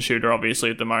inconsistent shooter, obviously,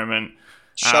 at the moment.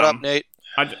 Shut up, Nate.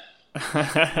 I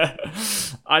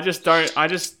just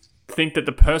think that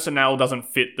the personnel doesn't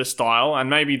fit the style, and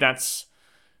maybe that's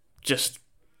just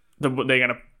they're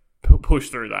going to push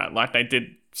through that like they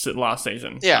did last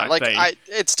season. Yeah,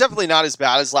 it's definitely not as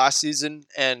bad as last season,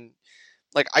 and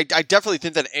like I definitely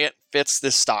think that Ant fits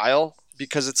this style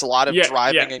because it's a lot of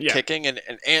driving and kicking, and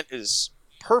Ant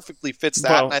perfectly fits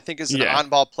that, and I think as an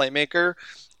on-ball playmaker,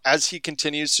 as he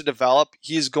continues to develop,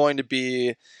 he's going to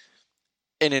be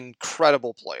an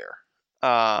incredible player.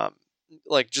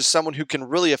 Like, just someone who can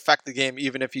really affect the game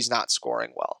even if he's not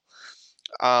scoring well.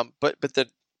 But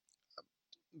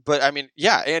I mean,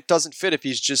 yeah, Ant doesn't fit if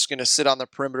he's just going to sit on the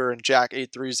perimeter and jack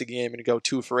 8 threes a game and go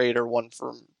 2 for 8 or 1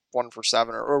 for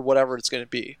 7 or whatever it's going to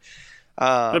be.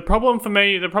 The problem for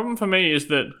me is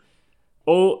that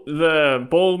all the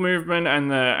ball movement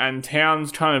and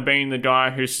Towns kind of being the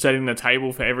guy who's setting the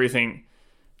table for everything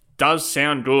does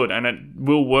sound good, and it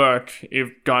will work if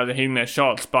guys are hitting their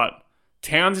shots, but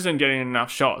Towns isn't getting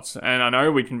enough shots, and I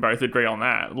know we can both agree on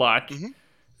that. Like,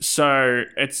 so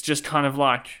it's just kind of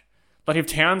like if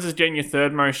Towns is getting your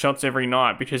third most shots every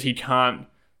night because he can't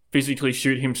physically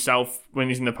shoot himself when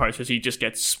he's in the post, because he just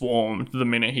gets swarmed the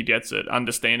minute he gets it,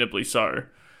 understandably so,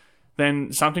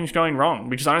 then something's going wrong,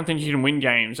 because I don't think you can win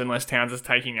games unless Towns is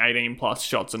taking 18 plus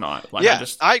shots a night. Like,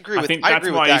 I agree with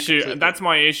that. Issue. That's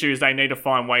my issue, is they need to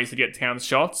find ways to get Towns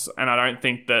shots, and I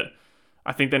think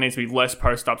there needs to be less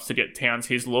post-ups to get Towns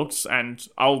his looks, and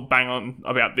I'll bang on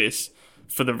about this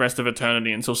for the rest of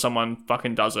eternity until someone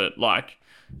fucking does it. Like,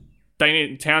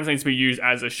 Towns needs to be used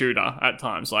as a shooter at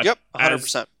times. Like, 100%.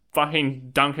 As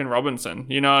fucking Duncan Robinson,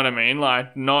 you know what I mean?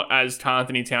 Like, not as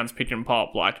Karl-Anthony Towns pick and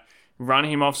pop. Like, run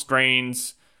him off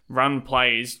screens, run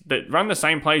the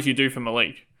same plays you do for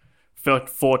Malik,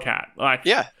 for Cat. Like,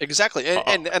 yeah, exactly.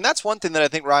 And that's one thing that I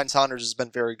think Ryan Saunders has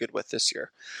been very good with this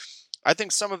year. I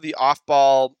think some of the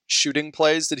off-ball shooting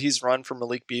plays that he's run for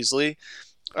Malik Beasley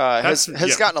has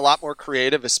gotten a lot more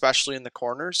creative, especially in the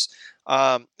corners.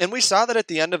 And we saw that at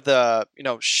the end of the,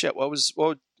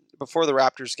 before the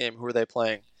Raptors game, who were they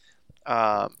playing?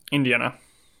 Indiana.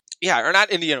 Yeah, or not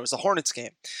Indiana, it was the Hornets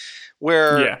game.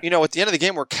 Where, at the end of the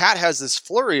game, where Cat has this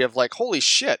flurry of like, holy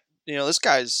shit, this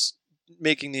guy's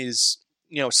making these,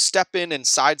 step in and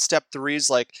sidestep threes,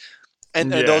 like,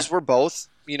 and those were both,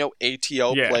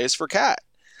 ATO plays for Cat.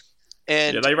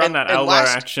 And they run that elbow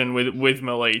action with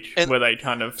Malik, where they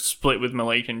kind of split with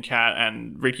Malik and Cat,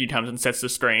 and Ricky comes and sets the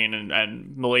screen,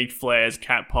 and Malik flares,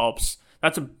 Cat pops.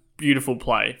 That's a beautiful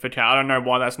play for Cat. I don't know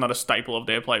why that's not a staple of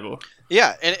their playbook.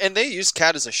 Yeah, and they used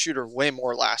Cat as a shooter way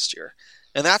more last year.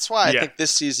 And that's why I think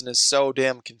this season is so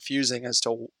damn confusing as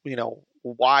to,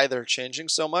 why they're changing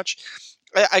so much.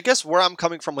 I guess where I'm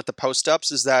coming from with the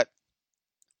post-ups is that,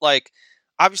 like,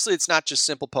 obviously it's not just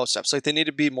simple post-ups. Like, they need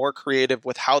to be more creative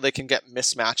with how they can get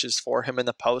mismatches for him in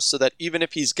the post so that even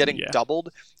if he's getting doubled,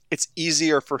 it's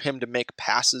easier for him to make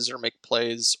passes or make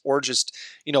plays or just,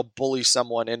 bully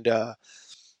someone into,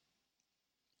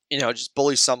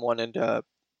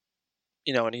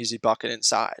 an easy bucket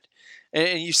inside.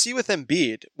 And you see with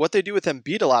Embiid, what they do with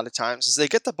Embiid a lot of times is they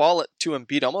get the ball to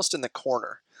Embiid almost in the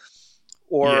corner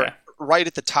or right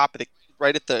at the top of the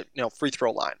free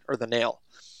throw line or the nail.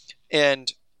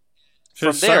 And so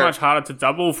it's so much harder to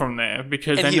double from there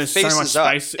because then there's so much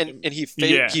space.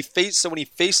 So when he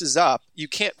faces up, you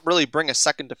can't really bring a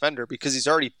second defender because he's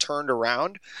already turned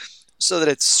around so that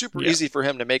it's super easy for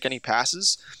him to make any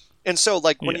passes. And so,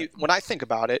 like, when I think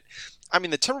about it, I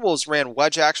mean, the Timberwolves ran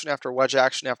wedge action after wedge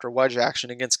action after wedge action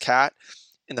against Cat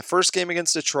in the first game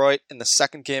against Detroit, in the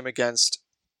second game against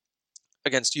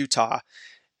Utah.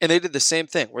 And they did the same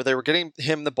thing where they were getting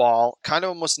him the ball kind of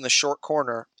almost in the short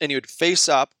corner, and he would face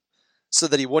up so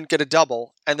that he wouldn't get a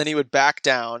double, and then he would back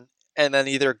down and then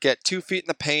either get 2 feet in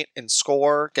the paint and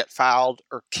score, get fouled,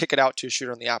 or kick it out to a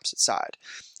shooter on the opposite side.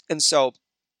 And so,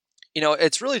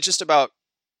 it's really just about,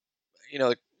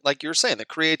 like you were saying, the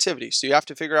creativity. So you have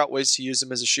to figure out ways to use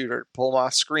him as a shooter, pull him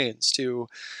off screens, to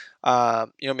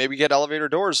maybe get elevator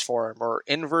doors for him, or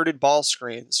inverted ball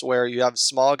screens where you have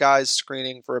small guys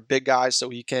screening for a big guy so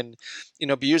he can,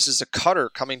 be used as a cutter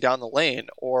coming down the lane,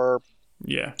 or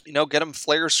get him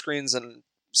flare screens and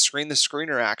screen the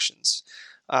screener actions.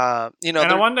 And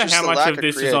I wonder how much of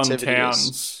this is on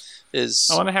Towns.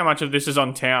 I wonder how much of this is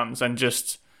on Towns and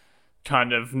just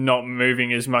kind of not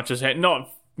moving as much as not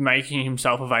making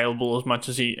himself available as much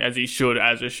as he should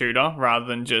as a shooter, rather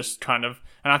than just kind of.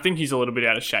 And I think he's a little bit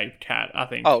out of shape, Cat. I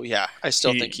think. Oh yeah, I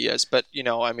still think he is, but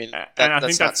I mean, and I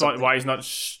think that's why he's not.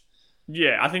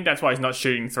 I think that's why he's not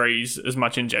shooting threes as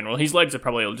much in general. His legs are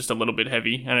probably just a little bit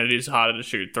heavy, and it is harder to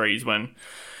shoot threes when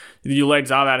your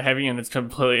legs are that heavy, and it's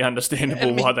completely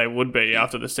understandable why they would be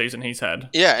after the season he's had.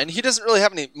 Yeah, and he doesn't really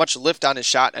have much lift on his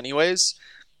shot anyways,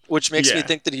 which makes me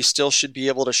think that he still should be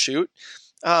able to shoot.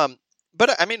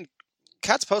 But I mean,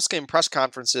 Cat's post-game press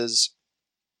conferences,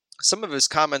 some of his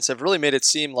comments have really made it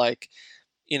seem like,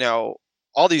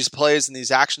 all these plays and these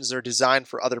actions are designed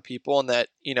for other people, and that,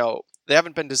 they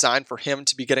haven't been designed for him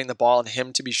to be getting the ball and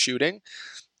him to be shooting.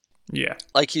 Yeah.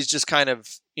 Like he's just kind of,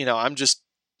 I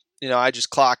just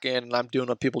clock in and I'm doing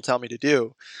what people tell me to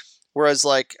do. Whereas,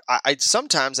 like, I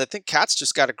sometimes I think Cat's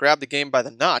just got to grab the game by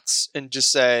the nuts and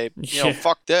just say,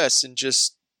 fuck this, and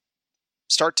just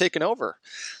start taking over.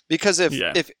 Because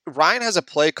if Ryan has a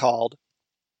play called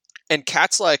and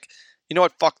Cat's like, you know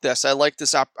what, fuck this. I like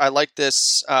this I like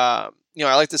this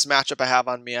matchup I have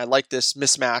on me. I like this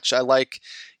mismatch. I like,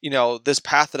 this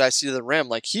path that I see to the rim.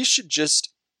 Like, he should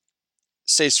just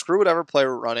say, screw whatever play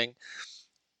we're running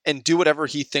and do whatever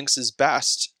he thinks is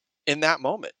best in that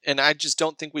moment. And I just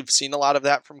don't think we've seen a lot of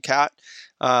that from Cat.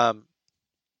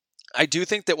 I do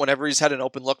think that whenever he's had an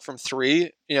open look from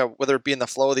three, whether it be in the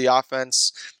flow of the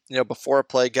offense, before a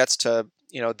play gets to,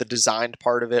 the designed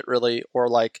part of it really, or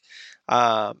like,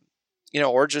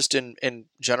 or just in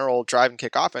general drive and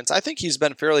kick offense, I think he's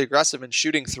been fairly aggressive in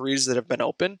shooting threes that have been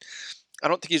open. I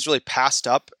don't think he's really passed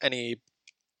up any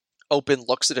open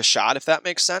looks at a shot, if that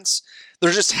makes sense.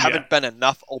 There just haven't been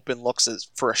enough open looks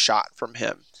for a shot from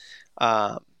him.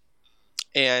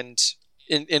 And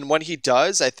when he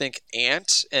does, I think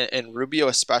Ant and Rubio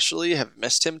especially have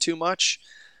missed him too much.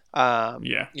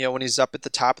 When he's up at the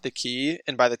top of the key,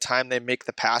 and by the time they make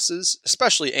the passes,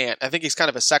 especially Ant, I think he's kind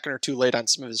of a second or two late on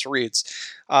some of his reads.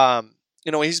 When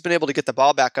he's been able to get the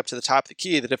ball back up to the top of the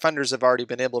key, the defenders have already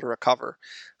been able to recover.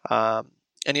 And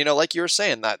like you were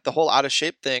saying, that the whole out of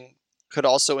shape thing could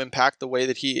also impact the way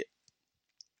that he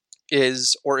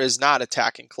is or is not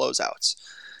attacking closeouts.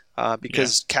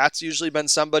 Because Cat's usually been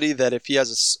somebody that if he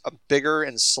has a bigger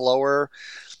and slower,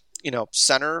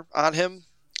 center on him,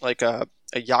 like a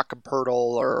Jakob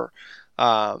Poeltl or,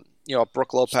 a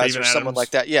Brook Lopez Steven or someone Adams.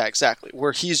 like that. Yeah, exactly.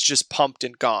 Where he's just pumped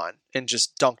and gone and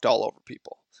just dunked all over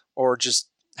people or just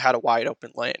had a wide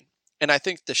open lane. And I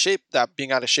think that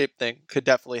being out of shape thing could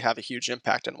definitely have a huge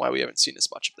impact on why we haven't seen as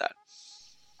much of that.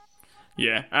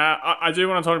 Yeah. I do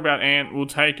want to talk about Ant. We'll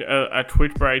take a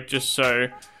quick break just so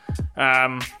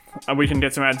we can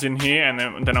get some ads in here,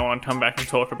 and then I want to come back and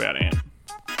talk about Ant.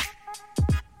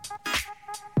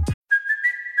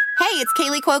 Hey, it's Kaylee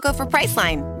Kaylee Cuoco for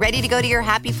Priceline. Ready to go to your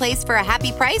happy place for a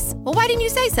happy price? Well, why didn't you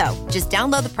say so? Just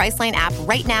download the Priceline app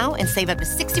right now and save up to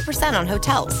 60% on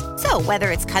hotels. So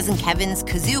whether it's Cousin Kevin's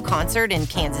Kazoo Concert in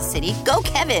Kansas City, go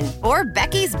Kevin, or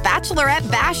Becky's Bachelorette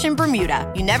Bash in Bermuda,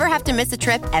 you never have to miss a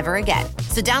trip ever again.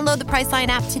 So download the Priceline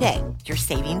app today. Your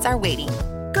savings are waiting.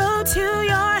 Go to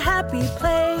your happy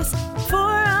place for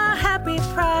a happy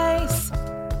price.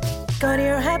 Go to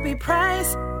your happy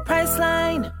price,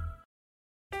 Priceline.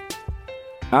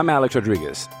 I'm Alex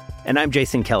Rodriguez. And I'm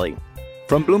Jason Kelly.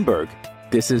 From Bloomberg,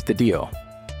 this is The Deal.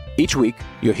 Each week,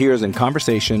 you'll hear us in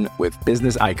conversation with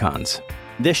business icons.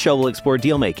 This show will explore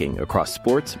deal-making across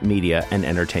sports, media, and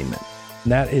entertainment.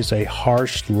 That is a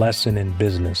harsh lesson in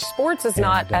business. Sports is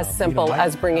not as simple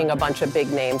as bringing a bunch of big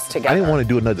names together. I didn't want to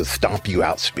do another stomp you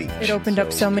out speech. It opened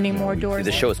up so many more doors.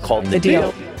 The show is called The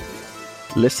Deal.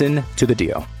 Listen to The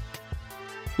Deal.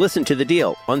 Listen to The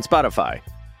Deal on Spotify.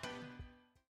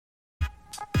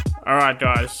 All right,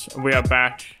 guys, we are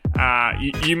back.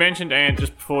 You mentioned Ant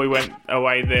just before we went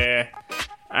away there,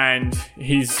 and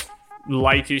his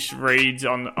late-ish reads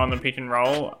on the pick and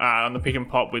roll, on the pick and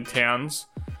pop with Towns.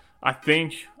 I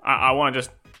think I want to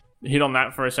just hit on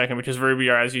that for a second, because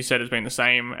Rubio, as you said, has been the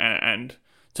same, and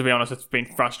to be honest, it's been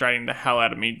frustrating the hell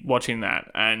out of me watching that.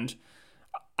 And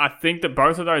I think that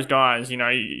both of those guys,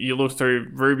 you look through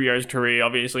Rubio's career,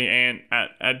 obviously, Ant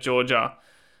at Georgia,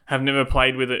 have never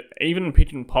played with it, even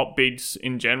pick and pop bigs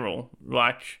in general,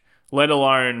 let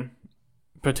alone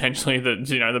potentially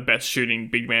the best shooting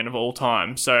big man of all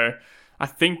time. So I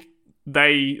think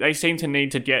they seem to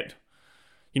need to get,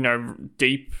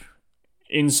 deep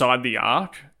inside the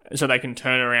arc so they can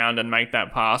turn around and make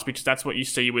that pass, because that's what you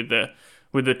see with the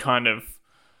kind of,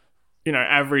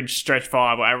 average stretch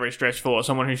 5 or average stretch 4,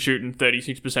 someone who's shooting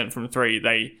 36% from 3.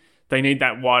 They need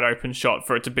that wide open shot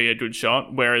for it to be a good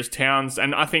shot. Whereas Towns,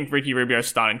 and I think Ricky Rubio's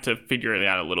starting to figure it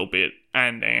out a little bit,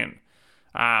 and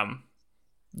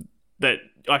that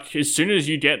as soon as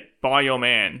you get by your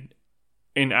man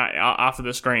in after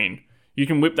the screen, you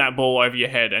can whip that ball over your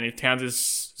head, and if Towns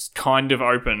is kind of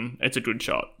open, it's a good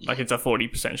shot. It's a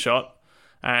 40% shot.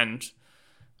 And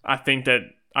I think that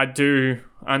I do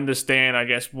understand, I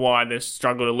guess, why they've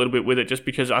struggled a little bit with it, just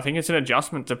because I think it's an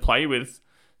adjustment to play with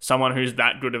someone who's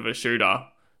that good of a shooter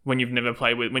when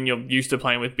you're used to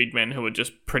playing with big men who are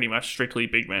just pretty much strictly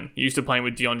big men. You're used to playing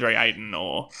with DeAndre Ayton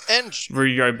or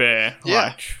Rudy Gobert.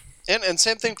 Yeah. And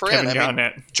same thing for Kevin Ant.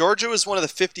 Garnett. Georgia was one of the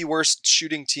 50 worst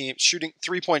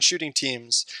three-point shooting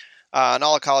teams in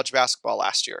all of college basketball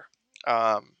last year.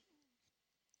 I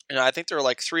think there were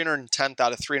 310th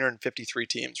out of 353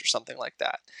 teams or something like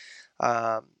that.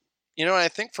 And I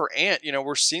think for Ant,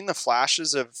 we're seeing the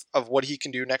flashes of what he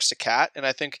can do next to Cat, and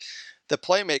I think the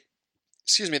playmaking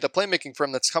for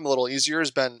him that's come a little easier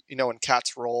has been, when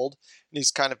Cat's rolled and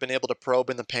he's kind of been able to probe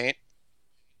in the paint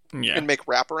and make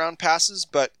wraparound passes.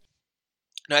 But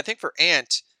I think for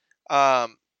Ant,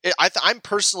 I'm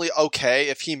personally okay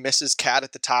if he misses Cat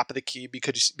at the top of the key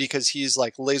because he's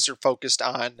laser focused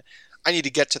on, I need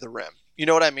to get to the rim. You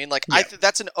know what I mean?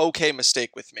 That's an okay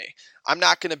mistake with me. I'm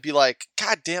not going to be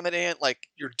God damn it, Ant,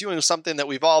 you're doing something that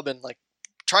we've all been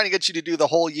trying to get you to do the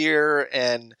whole year,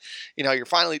 and you're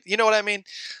finally, you know what I mean?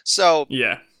 So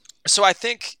yeah. So I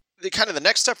think the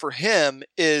next step for him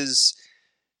is,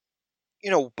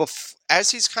 as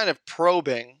he's kind of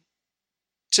probing,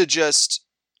 to just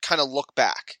kind of look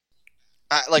back,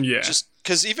 just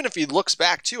because even if he looks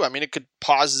back too, it could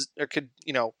pause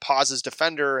his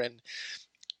defender and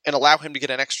allow him to get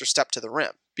an extra step to the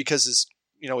rim, because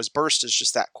his burst is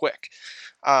just that quick.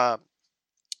 I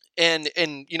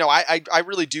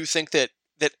really do think that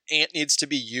Ant needs to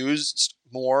be used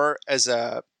more as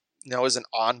an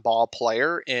on-ball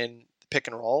player in pick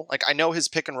and roll. I know his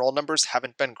pick and roll numbers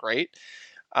haven't been great,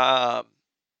 but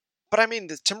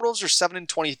the Timberwolves are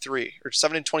 7-23 or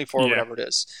 7-24, whatever it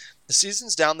is. The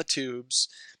season's down the tubes,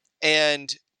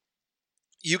 and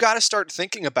you got to start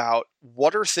thinking about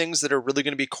what are things that are really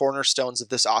going to be cornerstones of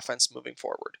this offense moving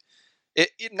forward.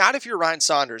 Not if you're Ryan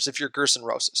Saunders, if you're Gerson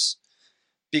Rosas,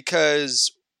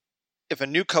 because if a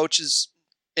new coach is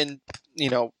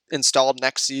installed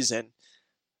next season,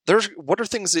 what are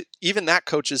things that even that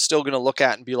coach is still going to look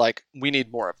at and be like, we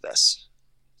need more of this,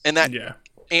 and that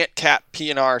Ant, Cat,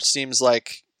 P&R seems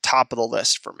like top of the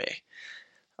list for me.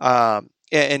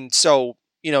 And so,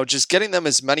 just getting them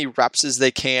as many reps as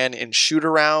they can in shoot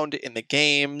around in the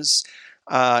games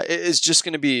is just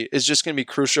going to be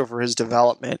crucial for his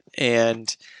development.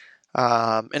 And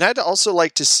I'd also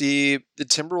like to see the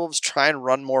Timberwolves try and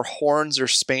run more horns or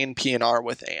Spain P&R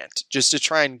with Ant, just to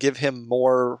try and give him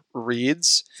more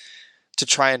reads to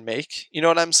try and make. You know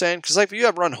what I'm saying? Because like if you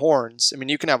have run horns, I mean,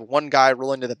 you can have one guy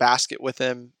roll into the basket with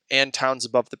him and Towns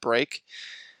above the break.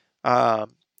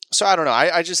 So I don't know.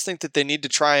 I just think that they need to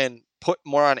try and put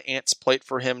more on Ant's plate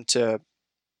for him to,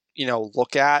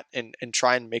 look at and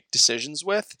try and make decisions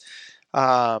with.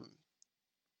 And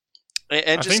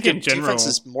just give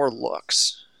defenses more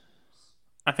looks.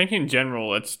 I think in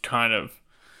general it's kind of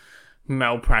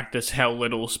malpractice how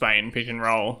little Spain pick and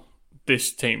roll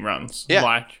this team runs. Yeah.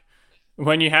 Like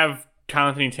when you have Karl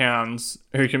Anthony Towns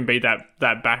who can be that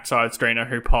backside screener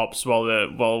who pops while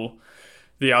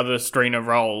the other screener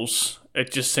rolls,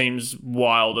 it just seems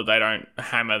wild that they don't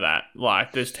hammer that.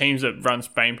 Like there's teams that run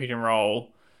Spain pick and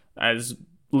roll as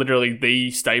literally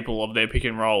the staple of their pick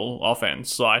and roll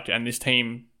offense. Like, and this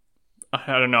team,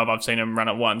 I don't know if I've seen them run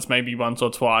it once, maybe once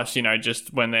or twice,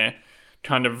 just when they're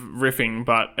kind of riffing,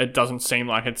 but it doesn't seem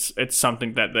like it's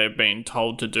something that they're being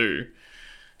told to do.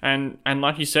 And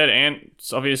like you said,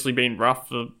 Ant's obviously been rough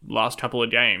the last couple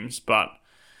of games, but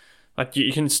like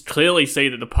you can clearly see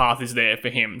that the path is there for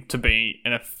him to be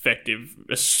a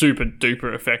super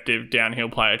duper effective downhill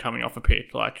player coming off a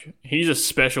pick. Like he's a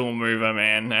special mover,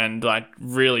 man, and like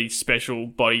really special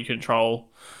body control.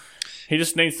 He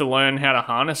just needs to learn how to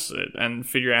harness it and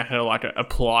figure out how to like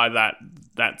apply that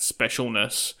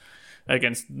specialness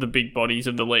against the big bodies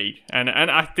of the league. And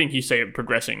I think you see it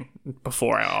progressing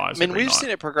before our eyes. I mean, we've seen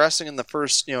it progressing in the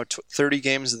first 30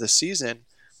 games of the season.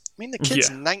 I mean, the kid's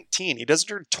 19. He doesn't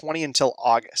turn 20 until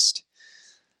August.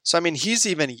 So, I mean, he's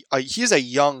a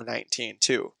young 19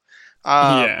 too.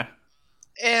 And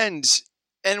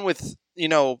with,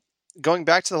 going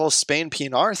back to the whole Spain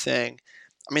PNR thing,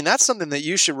 I mean, that's something that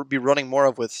you should be running more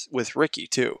of with Ricky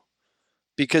too,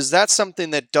 because that's something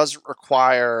that doesn't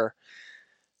require,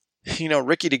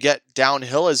 Ricky to get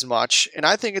downhill as much. And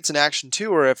I think it's an action too,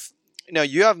 where if,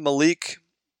 you have Malik,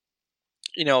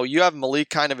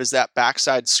 kind of as that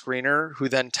backside screener who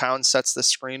then Towns sets the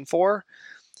screen for.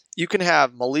 You can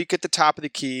have Malik at the top of the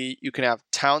key. You can have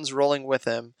Towns rolling with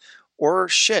him. Or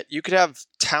you could have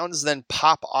Towns then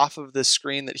pop off of the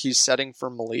screen that he's setting for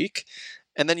Malik.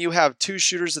 And then you have two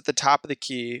shooters at the top of the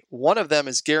key. One of them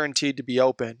is guaranteed to be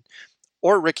open.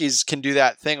 Or Ricky's can do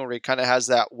that thing where he kind of has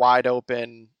that wide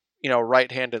open,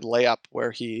 right-handed layup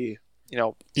where he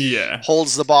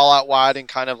holds the ball out wide and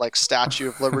kind of like Statue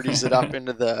of Liberties it up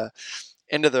into the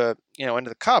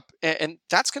cup. And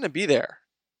that's going to be there.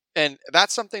 And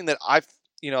that's something that I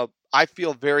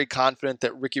feel very confident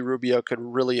that Ricky Rubio could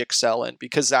really excel in,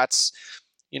 because that's,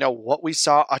 what we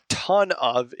saw a ton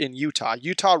of in Utah.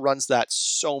 Utah runs that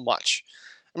so much.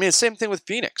 I mean, the same thing with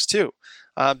Phoenix too,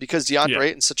 because DeAndre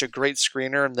Ayton's such a great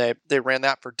screener, and they ran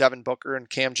that for Devin Booker and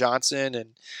Cam Johnson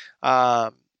and,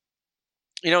 and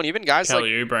even guys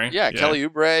Kelly Oubre. Kelly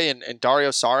Oubre and Dario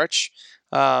Saric.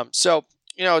 So,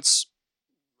 it's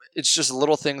just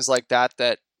little things like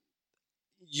that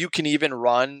you can even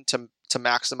run to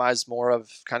maximize more of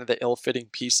kind of the ill-fitting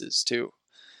pieces too.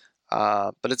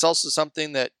 But it's also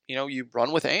something that, you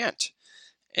run with Ant,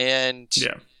 and,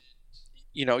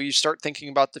 you start thinking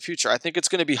about the future. I think it's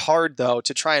going to be hard though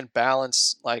to try and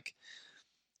balance, like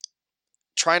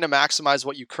trying to maximize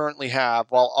what you currently have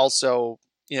while also,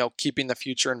 keeping the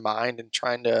future in mind and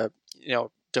trying to,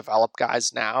 develop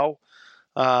guys now.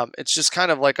 It's just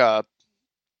kind of like a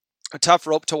tough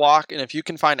rope to walk. And if you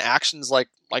can find actions like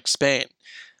Spain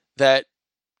that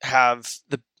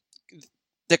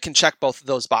that can check both of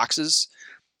those boxes,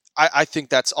 I think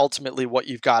that's ultimately what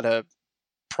you've got to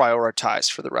prioritize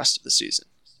for the rest of the season.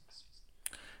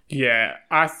 Yeah,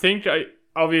 I think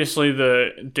obviously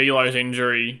the D'Lo's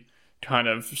injury kind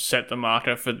of set the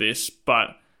marker for this,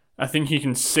 but I think you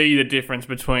can see the difference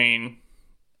between,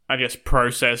 I guess,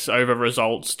 process over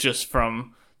results just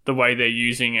from the way they're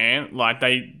using Ant. Like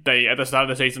they at the start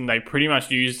of the season, they pretty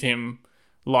much used him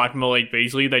like Malik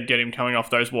Beasley. They'd get him coming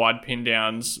off those wide pin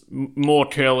downs, more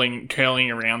curling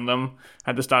around them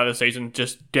at the start of the season,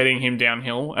 just getting him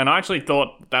downhill. And I actually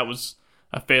thought that was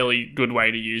a fairly good way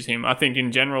to use him. I think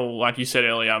in general, like you said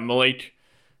earlier, Malik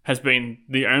has been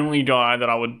the only guy that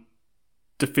I would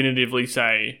definitively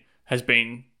say has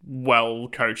been well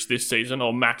coached this season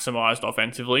or maximized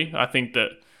offensively. I think that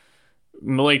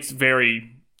Malik's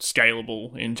very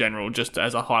scalable in general, just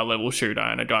as a high-level shooter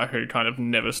and a guy who kind of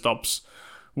never stops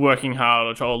working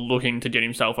hard or looking to get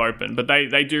himself open. But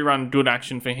they do run good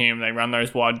action for him. They run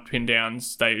those wide pin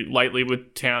downs. They lately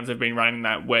with Towns have been running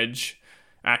that wedge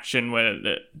action where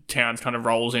the Towns kind of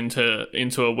rolls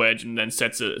into a wedge and then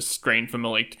sets a screen for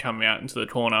Malik to come out into the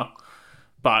corner.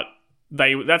 But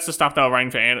that's the stuff they were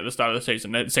running for Ant at the start of the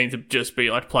season. It seemed to just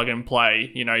be like plug and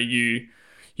play. You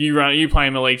you play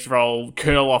Malik's role,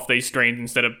 curl off these screens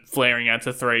instead of flaring out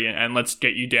to three, and let's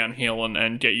get you downhill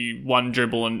and get you one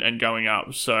dribble and going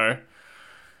up. So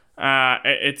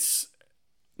we've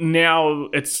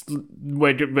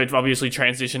obviously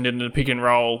transitioned into the pick and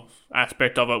roll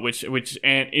aspect of it, which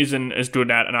Ant isn't as good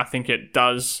at, and I think it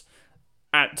does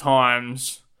at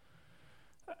times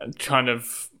kind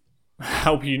of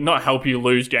not help you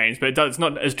lose games, but it's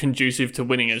not as conducive to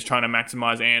winning as trying to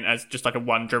maximize Ant as just like a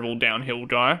one dribble downhill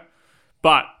guy.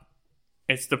 But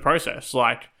it's the process.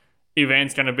 Like, if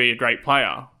Ant's going to be a great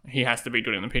player, he has to be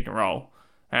good in the pick and roll.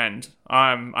 And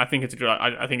I think it's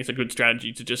a good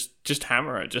strategy to just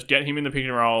hammer it, just get him in the pick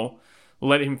and roll,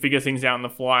 let him figure things out on the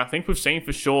fly. I think we've seen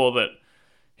for sure that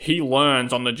he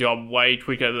learns on the job way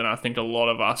quicker than I think a lot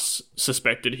of us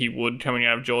suspected he would coming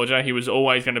out of Georgia. He was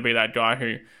always going to be that guy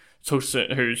who's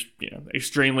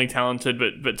extremely talented,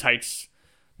 but takes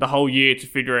the whole year to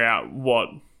figure out what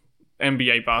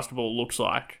NBA basketball looks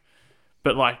like.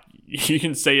 But like, you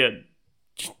can see it,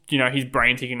 his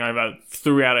brain ticking over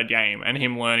throughout a game and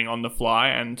him learning on the fly.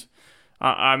 And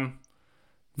I'm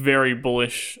very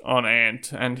bullish on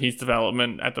Ant and his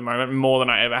development at the moment, more than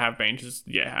I ever have been. Because,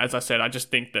 as I said, I just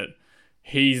think that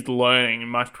he's learning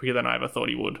much quicker than I ever thought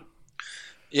he would.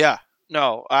 Yeah,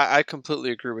 no, I completely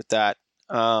agree with that.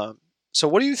 So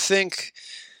what do you think,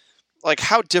 like,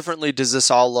 how differently does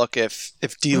this all look if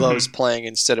D'Lo's playing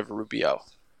instead of Rubio?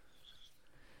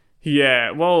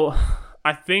 Yeah, well,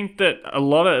 I think that a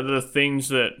lot of the things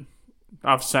that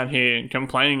I've sat here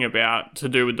complaining about to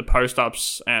do with the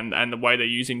post-ups and the way they're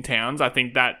using Towns, I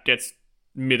think that gets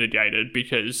mitigated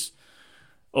because,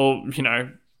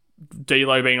 D'Lo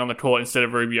being on the court instead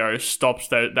of Rubio stops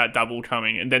that double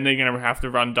coming, and then they're going to have to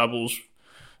run doubles.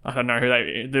 I don't know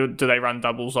do they run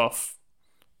doubles off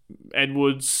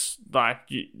Edwards? Like,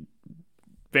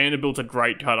 Vanderbilt's a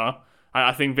great cutter.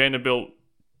 I think Vanderbilt,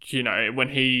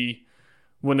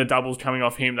 when the double's coming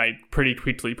off him, they pretty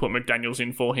quickly put McDaniels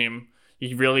in for him.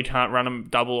 You really can't run a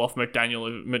double off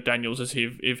McDaniels as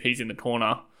if he's in the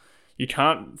corner. You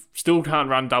still can't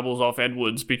run doubles off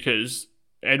Edwards because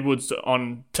Edwards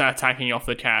on attacking off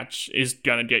the catch is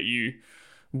going to get you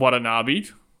Watanabe.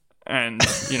 And,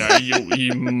 you know what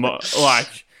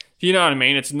I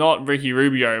mean? It's not Ricky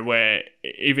Rubio where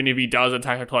even if he does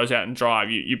attack a closeout and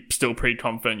drive, you're still pretty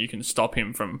confident you can stop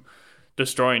him from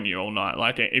destroying you all night.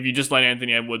 Like, if you just let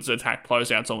Anthony Edwards attack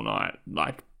closeouts all night,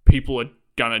 like, people are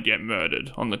gonna get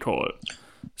murdered on the court.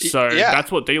 So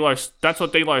that's what D'Lo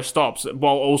stops,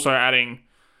 while also adding,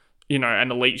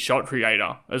 an elite shot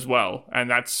creator as well, and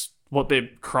that's what they're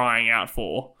crying out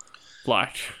for.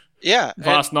 Like,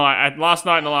 last night in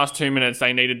the last 2 minutes,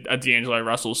 they needed a D'Angelo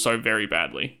Russell so very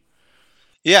badly.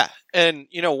 Yeah, and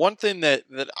one thing that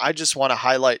I just want to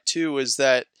highlight too is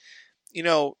that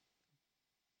D'Angelo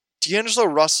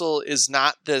Russell is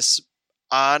not this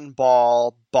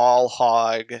on-ball ball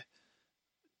hog,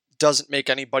 doesn't make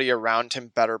anybody around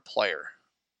him better player.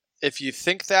 If you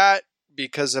think that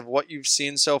because of what you've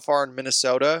seen so far in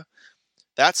Minnesota,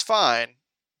 that's fine,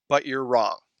 but you're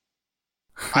wrong.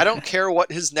 I don't care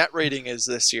what his net rating is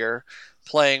this year,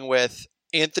 playing with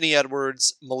Anthony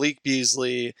Edwards, Malik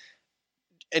Beasley,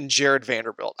 and Jared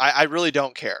Vanderbilt. I really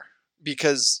don't care,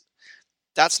 because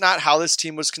that's not how this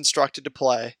team was constructed to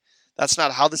play. That's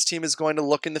not how this team is going to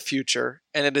look in the future,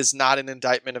 and it is not an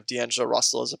indictment of D'Angelo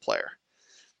Russell as a player.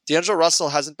 D'Angelo Russell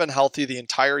hasn't been healthy the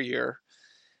entire year.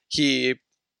 He's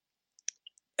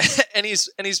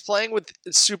playing with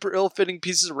super ill-fitting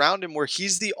pieces around him, where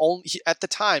at the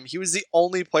time he was the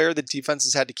only player the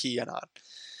defenses had to key in on.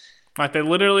 Like, they're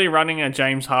literally running a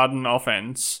James Harden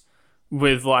offense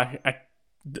with like a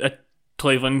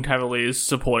Cleveland Cavaliers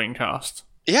supporting cast.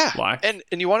 Yeah, and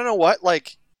you want to know what?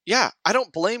 Like, yeah, I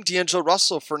don't blame D'Angelo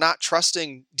Russell for not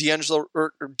trusting D'Angelo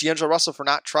Russell for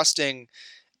not trusting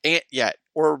Ant yet,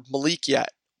 or Malik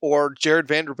yet, or Jared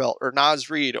Vanderbilt, or Naz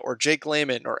Reid, or Jake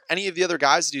Layman, or any of the other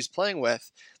guys that he's playing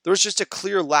with. There was just a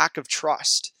clear lack of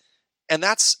trust. And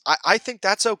I think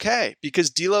that's okay, because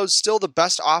D'Lo's still the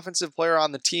best offensive player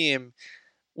on the team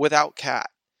without Cat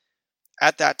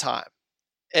at that time.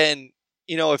 And,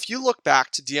 if you look back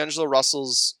to D'Angelo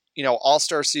Russell's,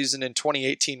 all-star season in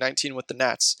 2018-19 with the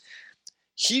Nets,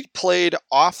 he played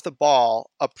off the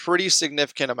ball a pretty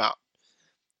significant amount.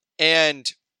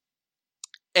 And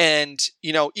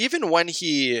even when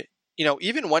he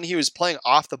was playing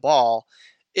off the ball,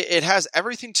 it has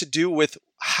everything to do with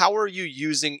how are you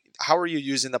using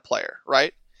the player,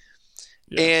 right?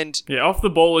 Yeah. And off the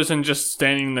ball isn't just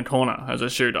standing in the corner as a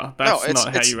shooter. That's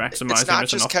not how you maximize him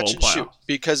as an off-ball player. Shoot,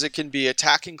 because it can be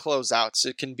attacking closeouts.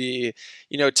 It can be,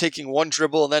 taking one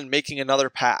dribble and then making another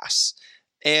pass.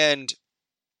 And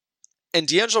And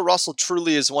D'Angelo Russell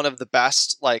truly is one of the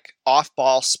best like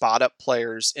off-ball spot-up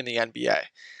players in the NBA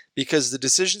because the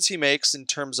decisions he makes in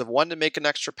terms of when to make an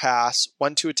extra pass,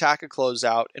 when to attack a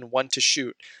closeout, and when to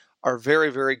shoot are very,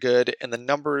 very good. And the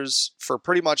numbers for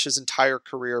pretty much his entire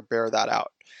career bear that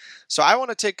out. So I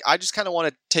just kind of want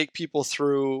to take people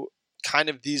through kind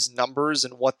of these numbers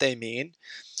and what they mean.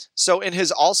 So in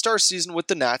his All-Star season with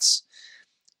the Nets,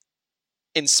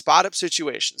 in spot-up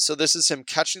situations, so this is him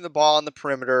catching the ball on the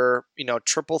perimeter,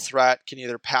 triple threat, can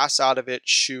either pass out of it,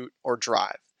 shoot, or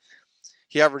drive.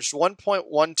 He averaged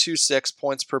 1.126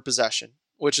 points per possession,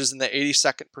 which is in the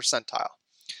 82nd percentile.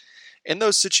 In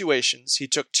those situations, he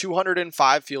took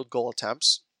 205 field goal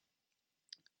attempts,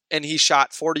 and he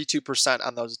shot 42%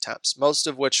 on those attempts, most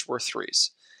of which were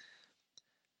threes.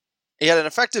 He had an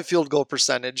effective field goal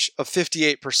percentage of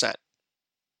 58%.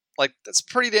 Like, that's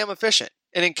pretty damn efficient.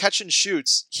 And in catch and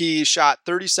shoots, he shot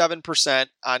 37%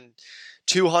 on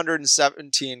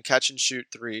 217 catch and shoot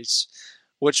threes,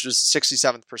 which was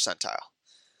 67th percentile.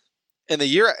 In the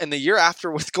year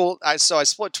after with I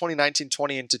split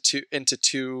 2019-20 into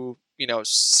two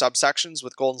subsections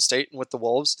with Golden State and with the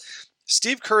Wolves.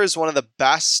 Steve Kerr is one of the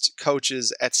best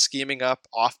coaches at scheming up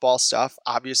off-ball stuff,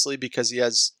 obviously because he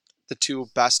has the two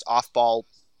best off-ball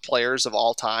players of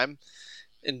all time.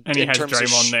 In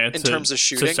terms of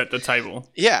shooting to set the table.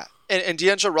 Yeah, and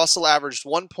D'Angelo Russell averaged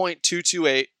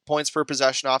 1.228 points per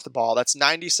possession off the ball. That's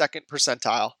 92nd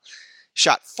percentile.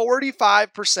 Shot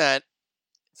 45%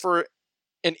 for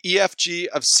an EFG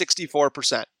of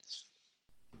 64%.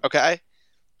 Okay,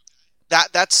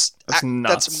 that's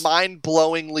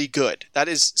mind-blowingly good. That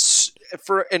is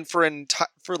for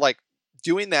like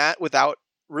doing that without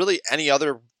really any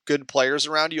other good players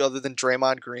around you other than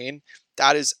Draymond Green.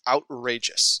 That is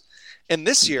outrageous. And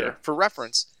this year, for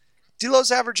reference, D'Lo's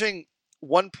averaging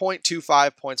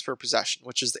 1.25 points per possession,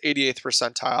 which is the 88th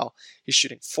percentile. He's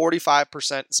shooting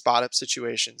 45% in spot-up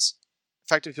situations,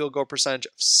 effective field goal percentage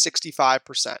of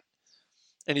 65%,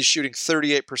 and he's shooting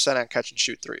 38% on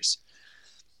catch-and-shoot threes.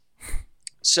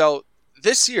 So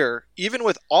this year, even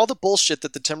with all the bullshit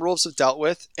that the Timberwolves have dealt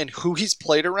with and who he's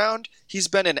played around, he's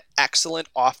been an excellent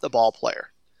off-the-ball player.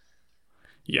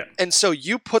 Yeah. And so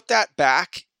you put that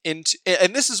back into,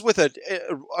 and this is with a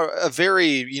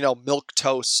very,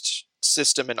 milquetoast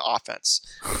system in offense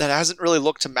that hasn't really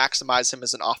looked to maximize him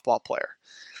as an off-ball player.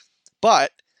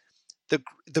 But the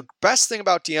best thing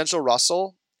about D'Angelo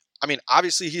Russell, I mean,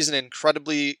 obviously he's an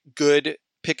incredibly good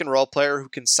pick and roll player who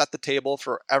can set the table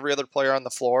for every other player on the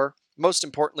floor. Most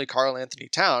importantly, Karl Anthony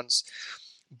Towns.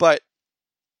 But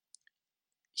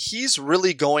he's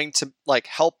really going to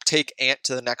help take Ant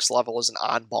to the next level as an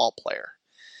on-ball player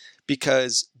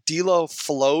because D'Lo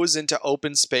flows into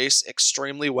open space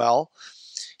extremely well.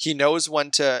 He knows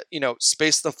when to,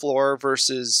 space the floor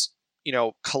versus,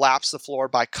 collapse the floor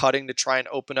by cutting to try and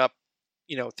open up,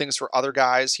 things for other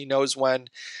guys. He knows when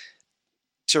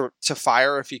to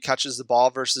fire if he catches the ball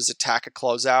versus attack a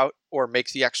closeout or make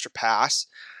the extra pass.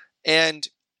 And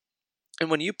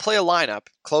when you play a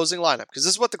closing lineup, because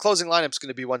this is what the closing lineup is going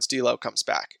to be once D'Lo comes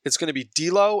back. It's going to be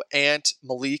D'Lo, Ant,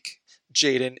 Malik,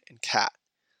 Jaden, and Cat.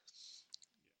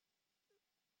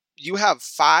 You have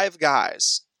 4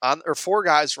 guys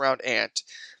around Ant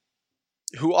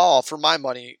who all, for my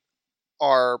money,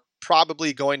 are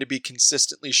probably going to be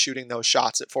consistently shooting those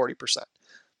shots at 40%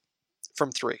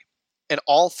 from 3. And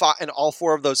all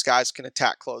 4 of those guys can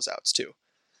attack closeouts too.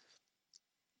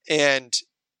 And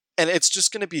it's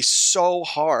just going to be so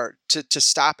hard to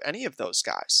stop any of those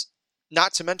guys.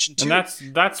 Not to mention, too. And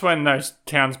that's when those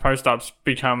Towns post-ups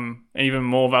become even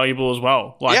more valuable as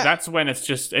well. That's when it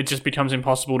just becomes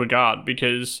impossible to guard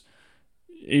because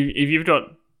if you've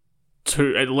got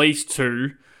at least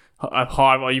two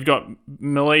you've got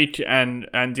Malik and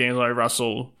D'Angelo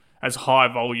Russell as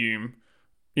high volume,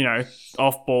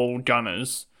 off-ball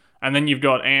gunners, and then you've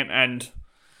got Ant and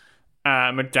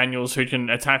McDaniels who can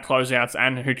attack closeouts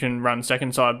and who can run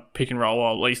second side pick and roll,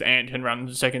 or at least Ant can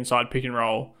run second side pick and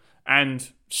roll,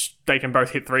 and they can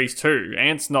both hit threes too.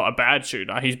 Ant's not a bad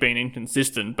shooter. He's been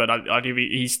inconsistent, but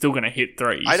he's still going to hit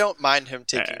threes. I don't mind him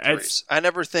taking threes. I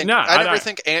never think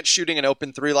Ant shooting an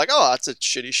open three that's a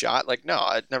shitty shot. No,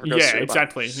 it never goes through. Yeah,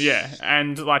 exactly. Yeah,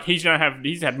 and he's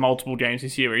had multiple games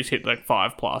this year where he's hit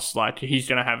 5+. He's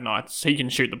going to have nights. He can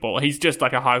shoot the ball. He's just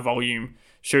a high volume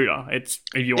shooter. It's,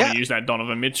 if you want to use that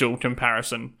Donovan Mitchell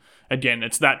comparison, again,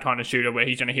 it's that kind of shooter where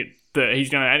he's going to hit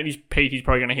at his peak, he's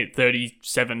probably going to hit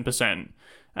 37%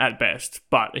 at best,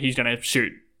 but he's going to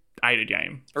shoot 8 a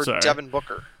game. Or Devin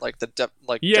Booker,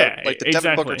 exactly.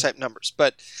 Devin Booker type numbers.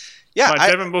 But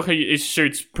Devin Booker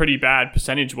shoots pretty bad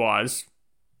percentage wise,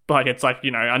 Like, it's like,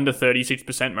 under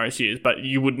 36% most years, but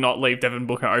you would not leave Devin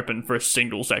Booker open for a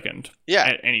single second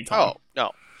at any time. Oh,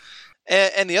 no.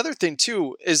 And the other thing,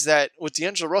 too, is that with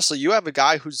D'Angelo Russell, you have a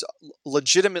guy who's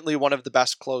legitimately one of the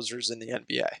best closers in the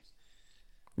NBA.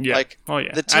 Yeah. Like,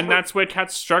 and that's where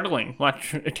Cat's struggling.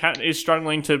 Like, Cat is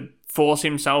struggling to force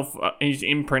himself, his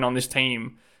imprint on this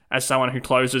team as someone who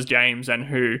closes games and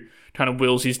who kind of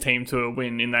wills his team to a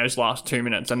win in those last 2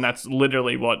 minutes. And that's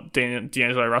literally what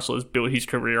D'Angelo Russell has built his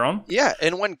career on. Yeah,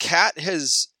 and when Cat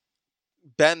has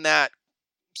been that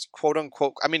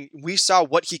quote-unquote, I mean, we saw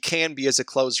what he can be as a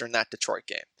closer in that Detroit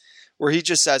game, where he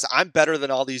just says, I'm better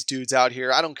than all these dudes out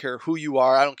here. I don't care who you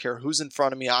are. I don't care who's in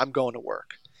front of me. I'm going to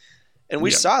work. And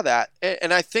we saw that.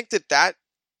 And I think that's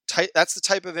the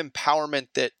type of empowerment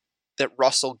that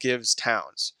Russell gives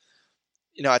Towns,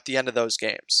 at the end of those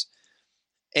games.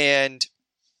 And,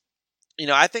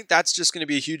 I think that's just going to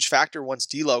be a huge factor once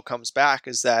D'Lo comes back,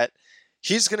 is that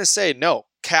he's going to say, no,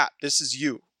 Cat, this is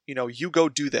you. You go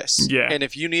do this. Yeah. And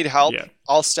if you need help,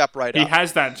 I'll step right up. He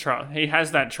has that trust. He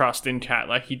has that trust in Cat,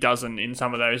 like he doesn't in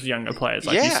some of those younger players,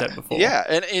 like you said before. Yeah.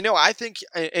 And I think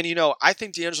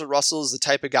D'Angelo Russell is the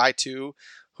type of guy too,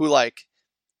 who, like,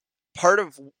 part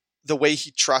of the way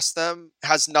he trusts them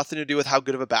has nothing to do with how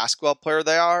good of a basketball player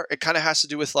they are. It kind of has to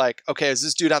do with, like, okay, is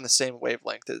this dude on the same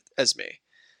wavelength as me?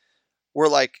 We're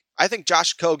like, I think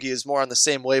Josh Okogie is more on the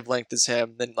same wavelength as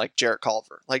him than, like, Jarrett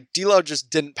Culver. Like, D'Lo just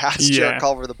didn't pass Jarrett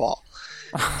Culver the ball.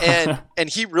 And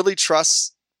he really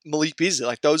trusts Malik Beasley.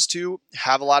 Like, those two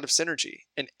have a lot of synergy.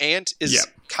 And Ant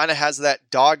kind of has that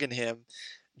dog in him,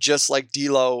 just like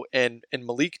D'Lo and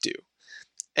Malik do.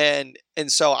 And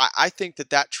so I think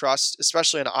that trust,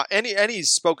 especially and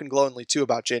he's spoken glowingly too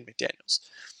about Jaden McDaniels.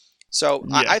 So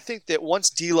I think that once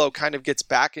D'Lo kind of gets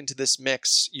back into this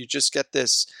mix, you just get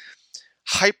this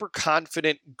hyper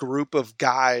confident group of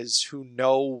guys who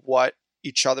know what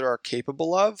each other are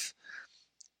capable of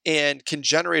and can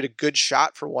generate a good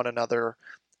shot for one another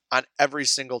on every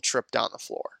single trip down the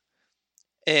floor.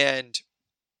 And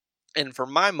for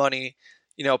my money,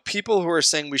 people who are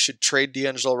saying we should trade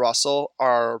D'Angelo Russell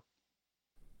are,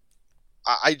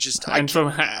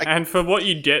 and for what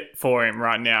you get for him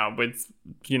right now with,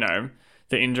 the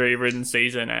injury-ridden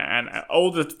season and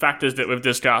all the factors that we've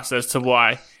discussed as to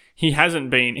why he hasn't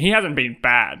been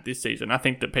bad this season. I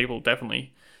think that people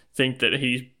definitely think that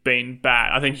he's been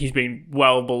bad. I think he's been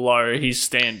well below his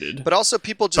standard. But also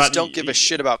people just don't give a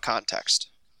shit about context.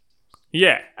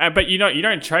 Yeah, but you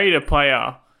don't trade a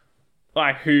player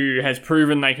like who has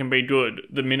proven they can be good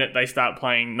the minute they start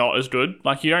playing not as good.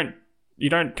 Like, you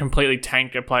don't completely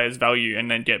tank a player's value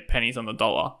and then get pennies on the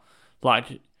dollar.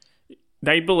 Like,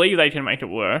 they believe they can make it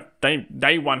work. They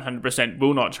 100%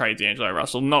 will not trade D'Angelo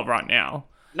Russell, not right now.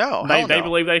 No, they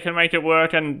believe they can make it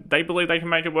work, and they believe they can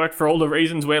make it work for all the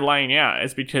reasons we're laying out.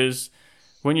 It's because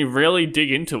when you really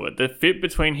dig into it, the fit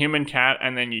between him and Cat,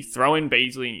 and then you throw in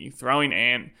Beasley, and you throw in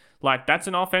Ant, like, that's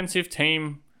an offensive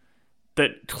team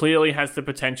that clearly has the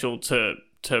potential to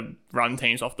run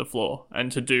teams off the floor and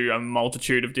to do a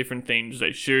multitude of different things.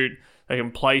 They shoot, they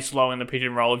can play slow in the pick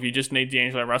and roll. If you just need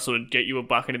D'Angelo Russell to get you a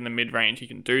bucket in the mid-range, he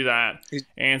can do that.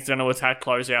 Ant's going to attack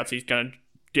closeouts. He's going to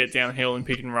get downhill and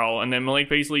pick and roll. And then Malik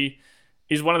Beasley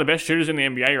is one of the best shooters in the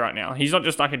NBA right now. He's not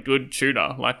just like a good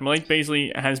shooter. Like, Malik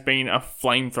Beasley has been a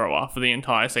flamethrower for the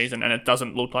entire season, and it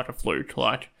doesn't look like a fluke.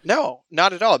 No,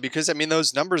 not at all. Because, I mean,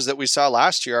 those numbers that we saw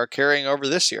last year are carrying over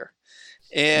this year.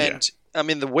 And, I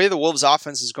mean, the way the Wolves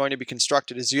offense is going to be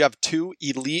constructed is you have two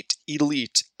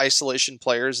elite isolation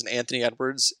players in Anthony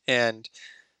Edwards and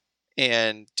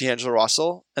D'Angelo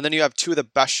Russell. And then you have two of the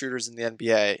best shooters in the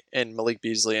NBA in Malik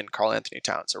Beasley and Karl Anthony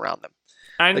Towns around them.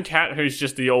 And Cat, who's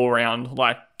just the all-around.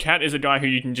 Like, Cat is a guy who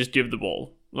you can just give the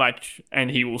ball. Like,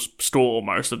 and he will score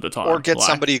most of the time. Or get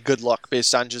somebody a good look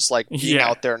based on just, like, being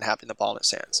out there and having the ball in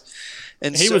his hands.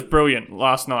 And he was brilliant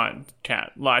last night,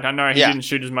 Cat. Like, I know he didn't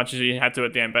shoot as much as he had to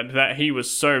at the end, but he was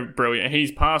so brilliant.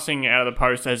 His passing out of the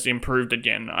post has improved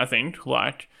again, I think.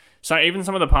 Like, so even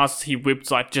some of the passes he whipped,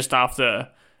 like, just after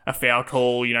a foul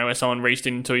call, where someone reached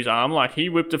into his arm, like, he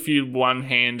whipped a few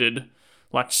one-handed,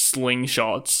 like,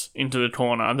 slingshots into the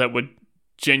corner that were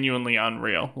genuinely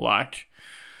unreal. Like,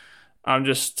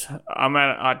 as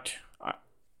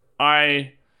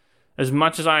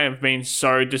much as I have been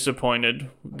so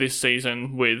disappointed this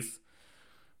season with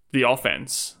the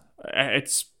offense,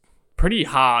 it's pretty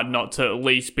hard not to at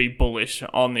least be bullish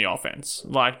on the offense.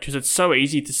 Like, because it's so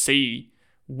easy to see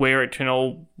where it can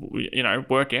all,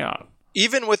 work out.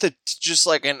 Even with just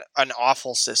like an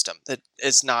awful system that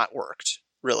has not worked,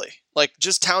 really. Like,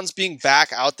 just Towns being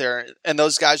back out there and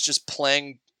those guys just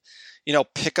playing,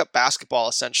 pickup basketball,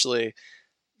 essentially.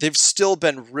 they've still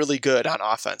been really good on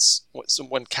offense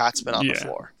when Cat's been on the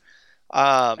floor.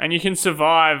 And you can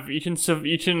survive. You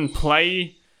can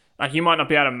play. Like, you might not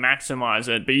be able to maximize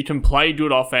it, but you can play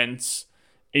good offense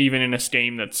even in a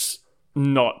scheme that's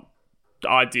not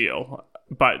ideal.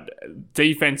 But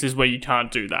defense is where you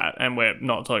can't do that, and we're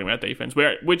not talking about defense,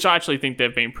 which I actually think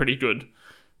they've been pretty good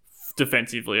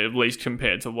defensively, at least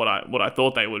compared to what I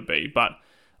thought they would be. But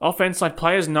offense, like,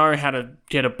 players know how to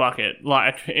get a bucket.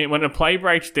 Like, when a play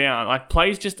breaks down, like,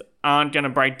 plays just aren't going to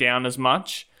break down as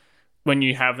much when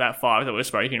you have that five that we're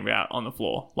speaking about on the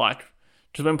floor. Like,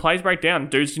 because when plays break down,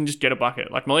 dudes can just get a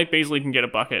bucket. Like, Malik Beasley can get a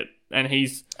bucket, and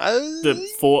he's the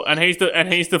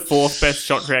fourth best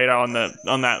shot creator on that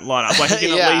lineup. Like, he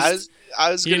can at least.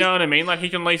 You know what I mean? Like, he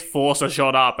can at least force a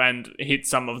shot up and hit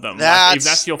some of them. If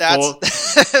that's your fourth,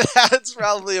 that's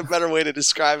probably a better way to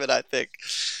describe it, I think.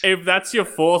 If that's your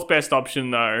fourth best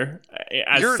option, though,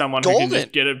 as You're someone golden. who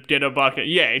can just get a bucket,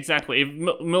 yeah, exactly.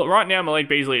 Right now, Malik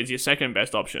Beasley is your second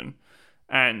best option,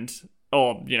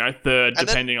 or third,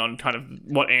 depending on kind of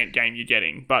what ant game you're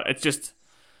getting. But it's just,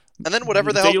 and then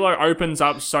whatever the hell D'Lo opens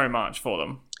up so much for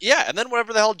them. Yeah, and then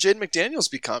whatever the hell Jaden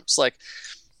McDaniels becomes, like.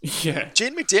 Yeah,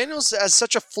 Jaden McDaniels has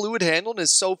such a fluid handle and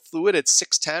is so fluid at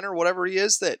 6'10" or whatever he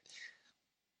is that,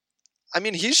 I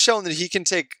mean, he's shown that he can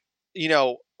take,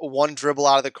 one dribble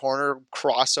out of the corner,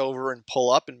 cross over and pull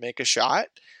up and make a shot.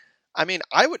 I mean,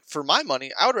 for my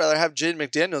money, I would rather have Jaden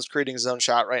McDaniels creating his own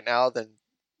shot right now than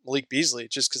Malik Beasley,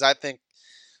 just because I think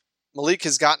Malik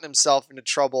has gotten himself into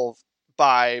trouble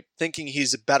by thinking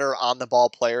he's a better on the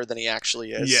ball player than he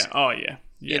actually is. Yeah. Oh yeah.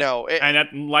 Yeah. And at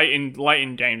late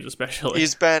in games especially.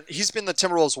 He's been the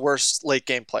Timberwolves' worst late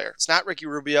game player. It's not Ricky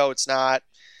Rubio. It's not,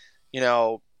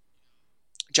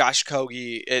 Josh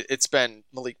Okogie. It's been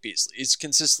Malik Beasley. He's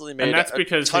consistently made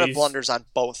a ton of blunders on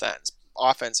both ends,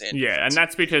 offense and defense. And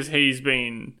that's because he's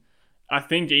been, I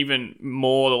think, even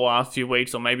more the last few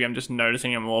weeks, or maybe I'm just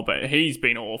noticing him more, but he's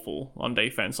been awful on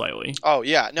defense lately. Oh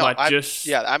yeah, no,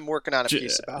 I'm working on a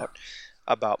piece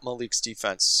about Malik's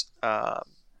defense.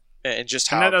 And just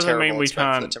how terrible it's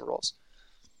been for the Timberwolves.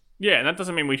 Yeah, and that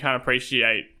doesn't mean we can't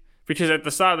appreciate, because at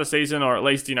the start of the season, or at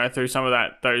least through some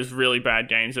of those really bad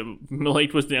games,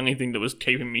 Malik was the only thing that was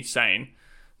keeping me sane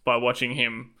by watching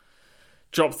him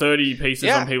drop 30 pieces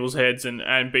on people's heads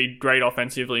and be great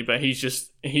offensively. But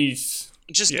he's nobody's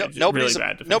really bad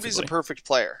defensively. Nobody's a perfect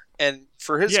player, and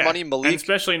for his money, Malik, and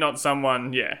especially not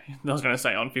someone. Yeah, I was going to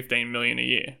say on $15 million a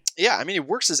year. Yeah, I mean, he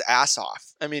works his ass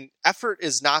off. I mean, effort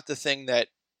is not the thing that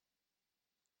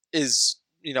is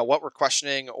what we're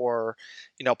questioning or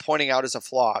pointing out as a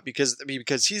flaw, because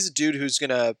he's a dude who's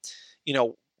gonna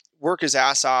work his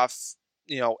ass off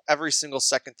every single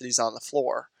second that he's on the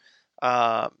floor.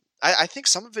 I think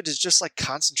some of it is just like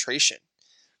concentration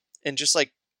and just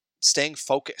like staying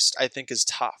focused, I think, is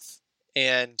tough.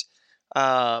 And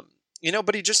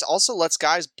but he just also lets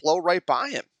guys blow right by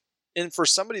him, and for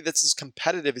somebody that's as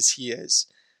competitive as he is,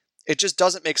 it just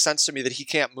doesn't make sense to me that he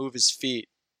can't move his feet.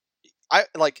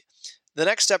 The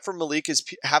next step for Malik is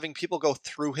having people go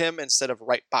through him instead of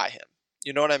right by him.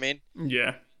 You know what I mean?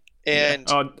 Yeah. And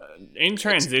in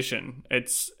transition,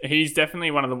 he's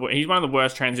definitely one of the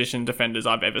worst transition defenders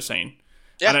I've ever seen.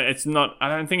 Yeah. I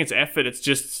don't think it's effort. It's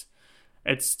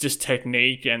just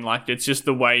technique, and it's just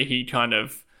the way he kind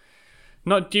of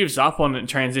not gives up on a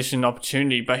transition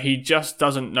opportunity, but he just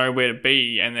doesn't know where to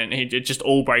be, and then it just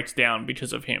all breaks down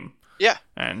because of him. Yeah.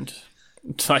 And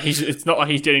so it's not like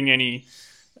he's getting any,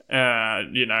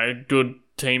 good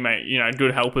teammate,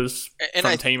 good helpers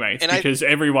from teammates, because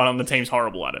everyone on the team's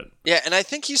horrible at it. Yeah, and I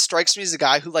think he strikes me as a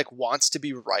guy who wants to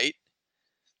be right.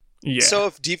 Yeah. So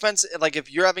if defense,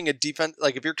 if you're having a defense,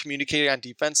 if you're communicating on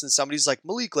defense and somebody's like,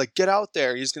 Malik, get out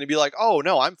there, he's going to be like, oh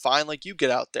no, I'm fine. You get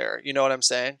out there. You know what I'm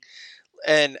saying?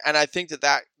 And I think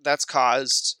that's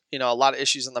caused, a lot of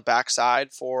issues on the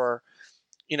backside for,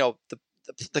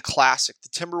 the classic, the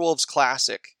Timberwolves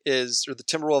classic or the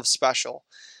Timberwolves special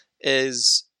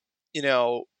is,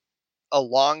 a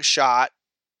long shot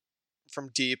from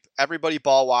deep. Everybody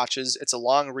ball watches. It's a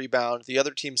long rebound. The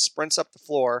other team sprints up the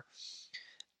floor,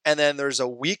 and then there's a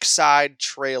weak side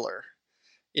trailer.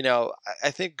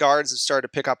 I think guards have started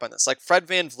to pick up on this. Fred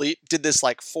VanVleet did this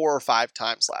 4 or 5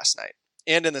 times last night,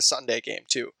 and in the Sunday game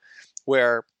too,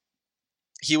 where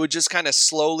he would just kind of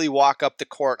slowly walk up the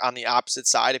court on the opposite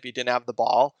side if he didn't have the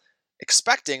ball,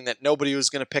 expecting that nobody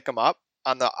was going to pick him up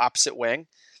on the opposite wing,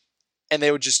 and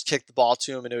they would just kick the ball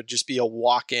to him, and it would just be a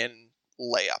walk-in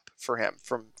layup for him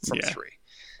from 3.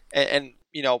 And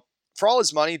for all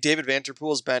his money, David Vanterpool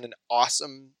has been an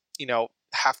awesome,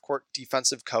 half-court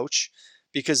defensive coach,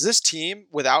 because this team,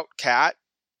 without Cat,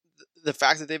 the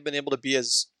fact that they've been able to be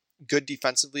as good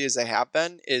defensively as they have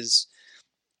been is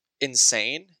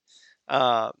insane.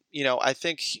 I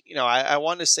think, I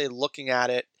want to say, looking at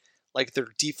it, like their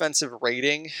defensive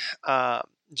rating,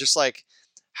 just like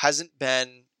hasn't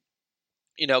been,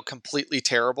 completely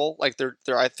terrible. Like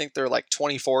I think they're like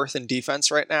 24th in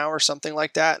defense right now or something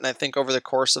like that. And I think over the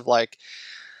course of the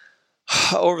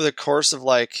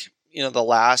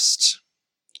last,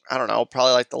 I don't know,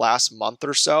 probably like the last month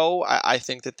or so, I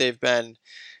think that they've been,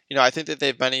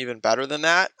 even better than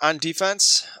that on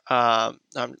defense. Let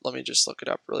me just look it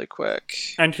up really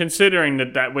quick. And considering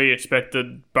that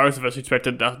both of us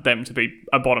expected them to be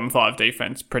a bottom 5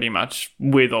 defense pretty much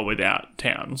with or without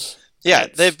Towns. Yeah,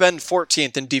 they've been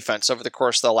 14th in defense over the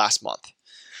course of the last month.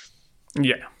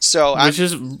 Yeah. Which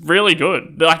is really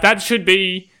good. Like, that should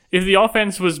be, if the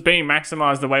offense was being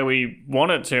maximized the way we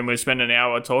want it to, and we spend an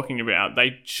hour talking about,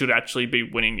 they should actually be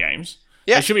winning games.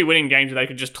 Yeah. They should be winning games where they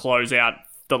could just close out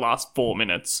the last 4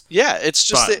 minutes. Yeah, it's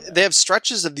just they have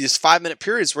stretches of these 5-minute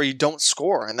periods where you don't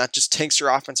score, and that just tanks your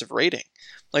offensive rating.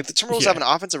 Like, the Timberwolves have an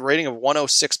offensive rating of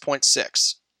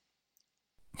 106.6.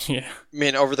 Yeah. I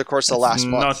mean, over the course of the last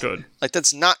month. Not good. Like,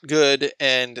 that's not good,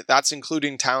 and that's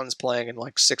including Towns playing in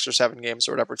like 6 or 7 games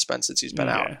or whatever it's been since he's been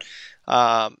out.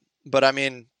 But I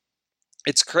mean,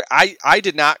 it's I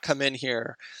did not come in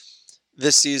here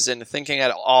this season thinking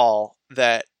at all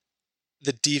that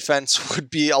the defense would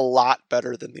be a lot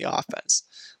better than the offense.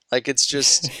 Like, it's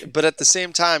just, but at the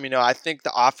same time, I think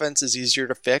the offense is easier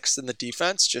to fix than the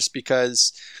defense, just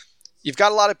because you've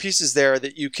got a lot of pieces there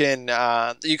that you can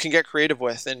get creative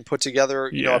with and put together,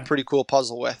 a pretty cool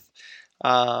puzzle with.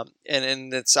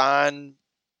 And it's on,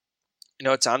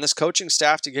 it's on this coaching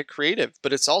staff to get creative,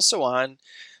 but it's also on,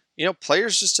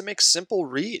 players just to make simple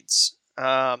reads.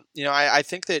 I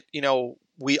think that,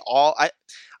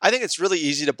 I think it's really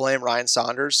easy to blame Ryan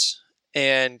Saunders,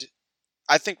 and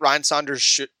I think Ryan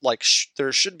Saunders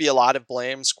there should be a lot of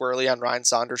blame squarely on Ryan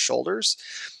Saunders' shoulders.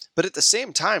 But at the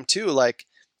same time, too, like,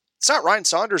 it's not Ryan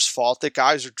Saunders' fault that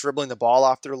guys are dribbling the ball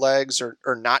off their legs or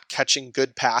not catching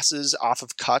good passes off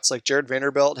of cuts. Like, Jared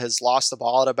Vanderbilt has lost the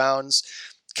ball out of bounds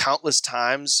countless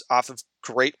times off of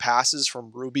great passes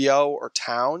from Rubio or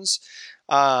Towns.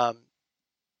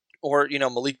 Or,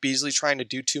 Malik Beasley trying to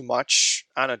do too much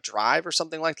on a drive or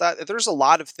something like that. There's a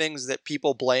lot of things that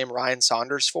people blame Ryan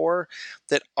Saunders for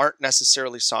that aren't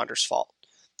necessarily Saunders' fault.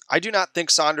 I do not think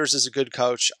Saunders is a good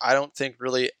coach. I don't think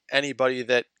really anybody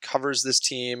that covers this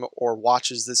team or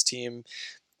watches this team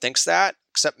thinks that,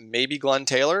 except maybe Glenn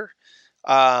Taylor.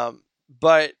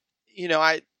 But,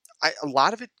 a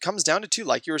lot of it comes down to, too,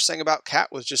 like you were saying about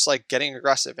Cat, was just like getting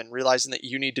aggressive and realizing that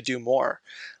you need to do more.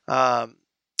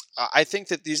 I think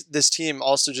that this team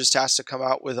also just has to come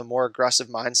out with a more aggressive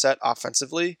mindset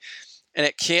offensively. And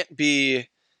it can't be,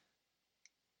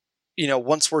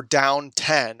 once we're down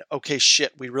 10, okay,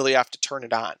 shit, we really have to turn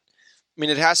it on. I mean,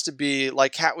 it has to be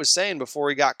like Kat was saying before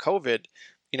we got COVID,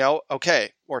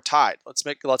 okay, we're tied. Let's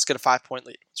get a 5-point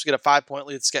lead. Let's get a 5-point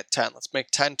lead. Let's get 10. Let's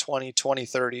make 10, 20, 20,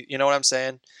 30. You know what I'm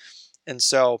saying? And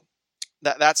so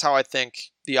that's how I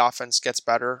think the offense gets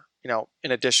better,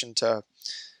 in addition to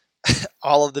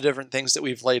all of the different things that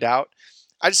we've laid out.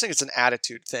 I just think it's an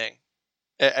attitude thing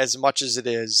as much as it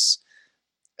is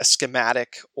a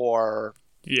schematic an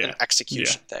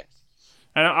execution thing.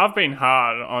 And I've been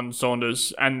hard on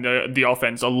Saunders and the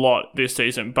offense a lot this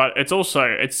season, but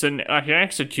it's an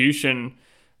execution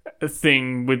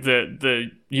thing with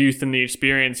the youth and the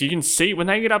experience. You can see when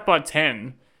they get up by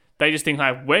 10, they just think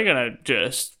like, we're gonna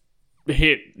just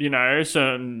hit,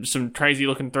 some crazy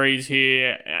looking threes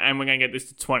here, and we're gonna get this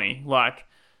to 20. Like,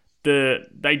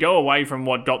 they go away from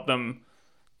what got them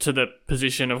to the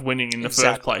position of winning in the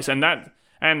first place,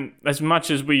 and as much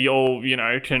as we all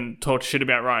can talk shit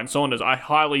about Ryan Saunders, I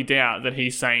highly doubt that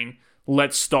he's saying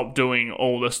let's stop doing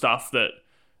all the stuff that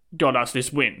got us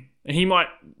this win. And he might,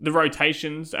 the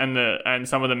rotations and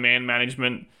some of the man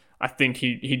management, I think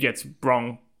he gets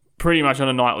wrong pretty much on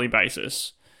a nightly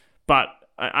basis, but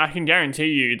I can guarantee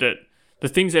you that the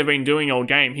things they've been doing all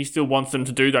game, he still wants them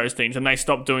to do those things, and they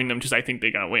stop doing them because they think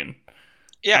they're going to win.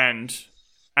 Yeah. And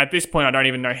at this point, I don't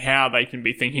even know how they can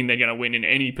be thinking they're going to win in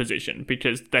any position,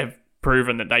 because they've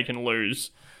proven that they can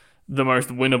lose the most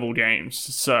winnable games.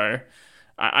 So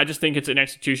I just think it's an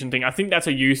execution thing. I think that's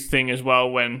a youth thing as well,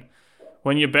 when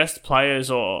your best players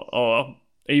or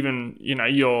even,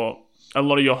 a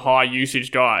lot of your high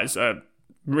usage guys are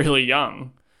really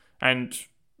young, and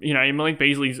Malik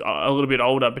Beasley's a little bit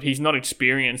older, but he's not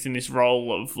experienced in this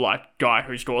role of like guy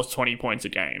who scores 20 points a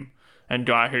game and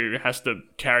guy who has to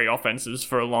carry offenses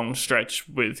for a long stretch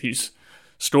with his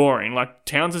scoring. Like,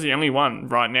 Towns is the only one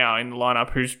right now in the lineup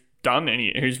who's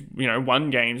won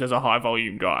games as a high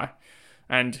volume guy,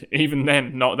 and even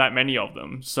then, not that many of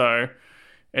them. So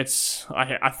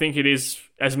I think it is,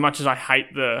 as much as I hate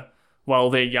they're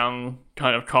young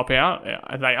kind of cop out,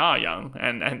 they are young,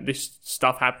 and this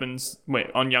stuff happens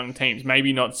on young teams.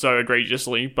 Maybe not so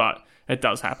egregiously, but it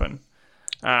does happen.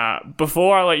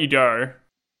 Before I let you go,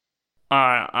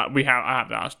 I have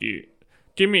to ask you,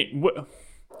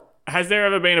 has there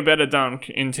ever been a better dunk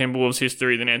in Timberwolves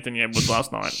history than Anthony Edwards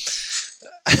last night?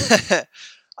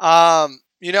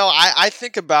 I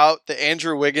think about the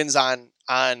Andrew Wiggins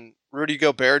on Rudy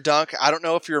Gobert dunk. I don't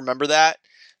know if you remember that.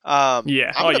 He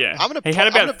had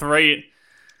about 3.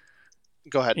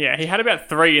 Go ahead. Yeah, he had about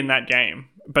 3 in that game,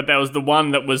 but that was the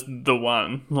one that was the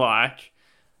one. Like,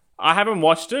 I haven't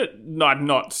watched it,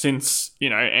 not since,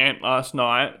 Ant last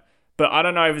night, but I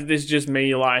don't know if this is just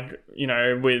me,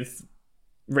 with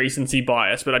recency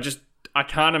bias, but I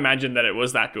can't imagine that it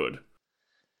was that good.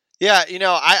 Yeah,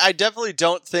 I definitely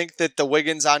don't think that the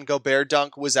Wiggins on Gobert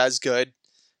dunk was as good.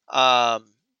 But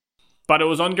it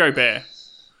was on Gobert.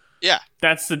 Yeah.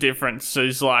 That's the difference.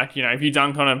 Is if you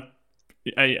dunk on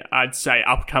I'd say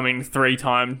upcoming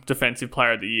 3-time defensive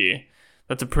player of the year,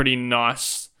 that's a pretty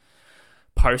nice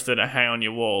poster to hang on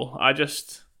your wall.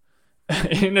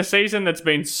 In a season that's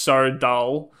been so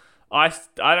dull, I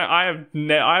have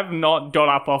not got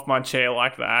up off my chair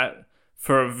like that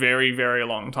for a very, very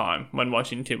long time when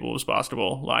watching Timberwolves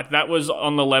basketball. That was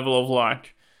on the level of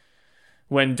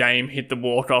when Dame hit the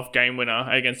walk-off game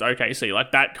winner against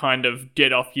OKC. That kind of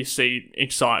get off your seat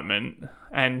excitement.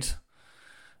 And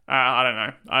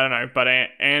I don't know. But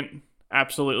Ant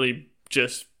absolutely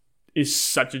just is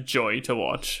such a joy to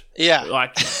watch.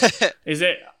 Yeah. Is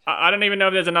it... I don't even know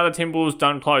if there's another Timberwolves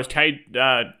done close.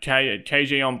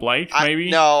 KG on Blake,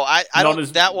 maybe? I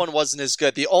don't. That one wasn't as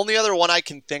good. The only other one I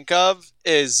can think of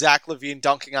is Zach LaVine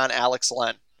dunking on Alex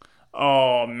Len.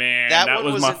 Oh man, that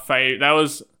was my favorite. That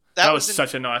was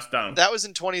such a nice dunk. That was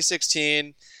in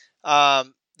 2016.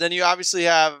 Then you obviously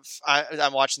have.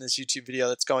 I'm watching this YouTube video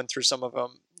that's going through some of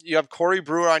them. You have Corey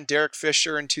Brewer on Derek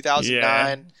Fisher in 2009.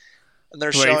 Yeah. And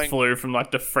they're showing flew from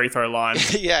the free throw line.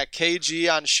 Yeah,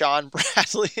 KG on Sean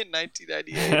Bradley in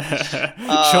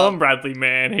 1998. Sean Bradley,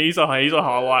 man, he's a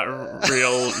highlight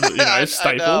reel,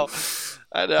 staple.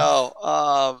 I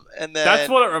know. And then that's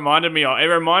what it reminded me of. It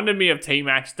reminded me of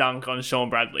T-Mac's dunk on Sean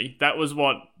Bradley. That was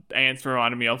what Ants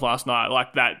reminded me of last night.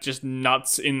 That just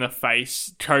nuts in the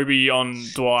face, Kobe on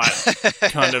Dwight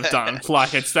kind of dunk.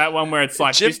 It's that one where it's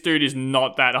this dude is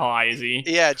not that high, is he?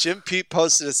 Yeah, Jim Pete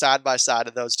posted a side by side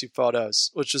of those two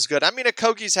photos, which was good. I mean,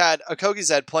 Okogie's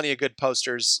had plenty of good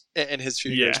posters in his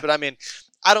few years, but I mean,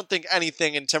 I don't think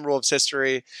anything in Timberwolves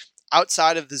history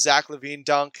outside of the Zach LaVine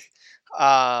dunk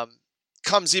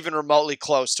comes even remotely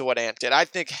close to what Ant did. I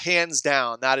think hands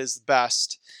down that is the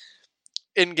best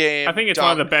in-game. I think it's dunk.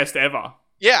 one of the best ever.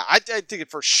 Yeah, I think it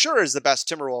for sure is the best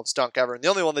Timberwolves dunk ever. And the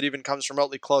only one that even comes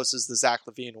remotely close is the Zach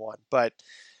LaVine one. But,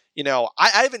 I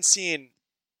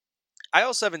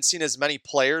also haven't seen as many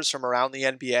players from around the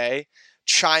NBA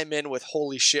chime in with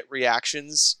holy shit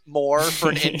reactions more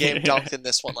for an in-game dunk than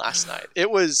this one last night.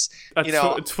 It was,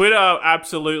 Twitter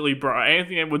absolutely broke.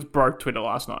 Anthony Edwards broke Twitter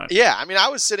last night. Yeah, I mean, I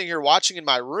was sitting here watching in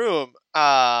my room.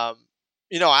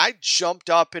 I jumped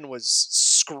up and was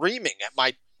screaming at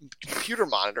my computer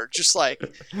monitor, just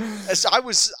as I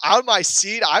was out of my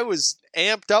seat, I was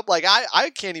amped up. I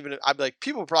can't even,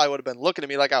 people probably would have been looking at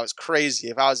me like I was crazy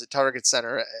if I was at Target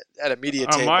Center at a media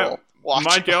table.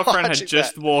 My girlfriend had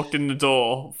just walked in the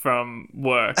door from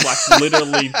work,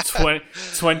 literally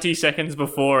 20 seconds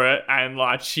before it,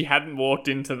 and she hadn't walked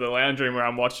into the lounge room where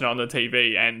I'm watching it on the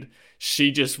TV, and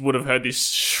she just would have heard this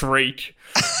shriek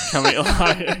coming,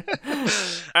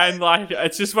 and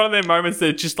it's just one of their moments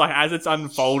that just as it's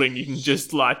unfolding, you can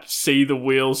just see the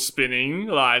wheels spinning,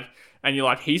 and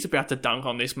you're he's about to dunk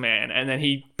on this man, and then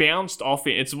he bounced off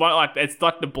it. It's it's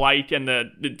the Blake and the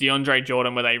DeAndre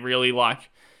Jordan where they really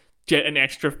get an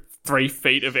extra 3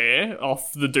 feet of air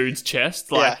off the dude's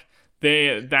chest.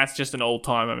 That's just an old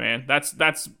timer, man. That's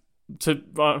to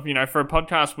for a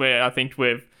podcast where I think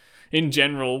we're in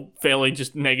general fairly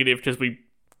just negative because we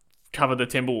cover the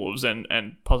Timberwolves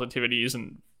and positivity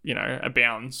isn't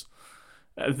abounds.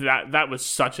 That was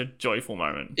such a joyful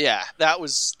moment. Yeah, that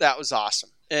was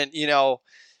awesome. And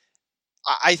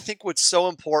I think what's so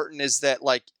important is that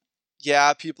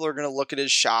people are going to look at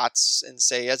his shots and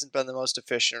say he hasn't been the most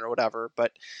efficient or whatever.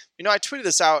 But, I tweeted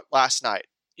this out last night.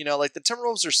 The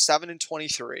Timberwolves are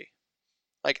 7-23.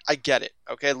 I get it.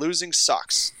 Okay. Losing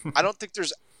sucks. I don't think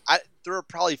there are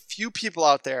probably few people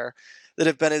out there that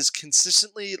have been as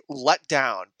consistently let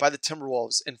down by the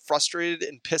Timberwolves and frustrated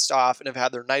and pissed off and have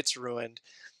had their nights ruined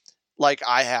like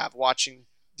I have watching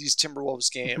these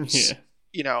Timberwolves games,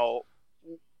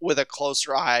 with a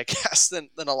closer eye, I guess, than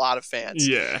a lot of fans.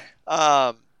 Yeah.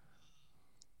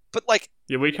 But like,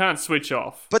 yeah, we can't switch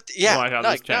off. But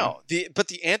yeah, no. But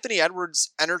the Anthony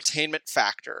Edwards entertainment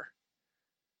factor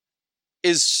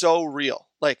is so real.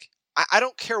 Like, I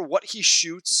don't care what he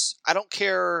shoots. I don't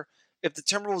care if the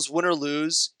Timberwolves win or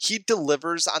lose. He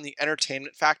delivers on the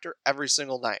entertainment factor every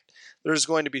single night. There's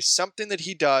going to be something that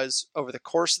he does over the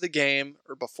course of the game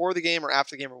or before the game or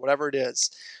after the game or whatever it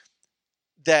is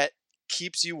that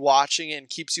keeps you watching and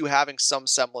keeps you having some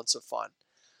semblance of fun.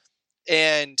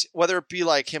 And whether it be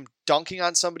like him dunking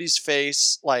on somebody's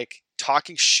face, like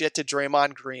talking shit to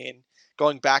Draymond Green,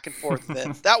 going back and forth with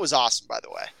him. That was awesome, by the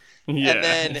way. Yeah,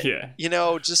 and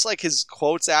then, just like his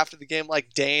quotes after the game,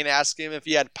 like Dane asking him if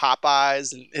he had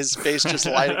Popeyes and his face just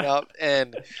lighting up.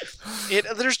 And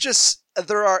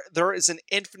there is an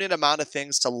infinite amount of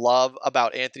things to love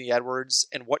about Anthony Edwards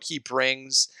and what he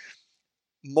brings,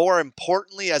 more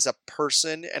importantly as a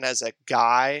person and as a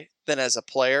guy than as a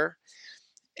player.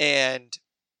 And,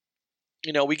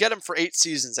 we get him for 8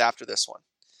 seasons after this one,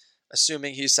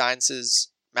 assuming he signs his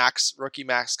rookie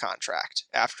max contract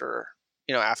after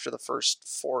the first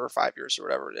 4 or 5 years or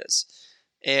whatever it is.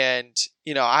 And,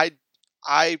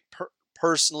 I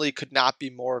personally could not be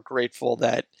more grateful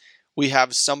that we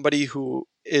have somebody who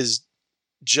is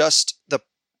just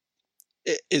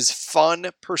is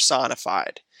fun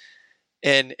personified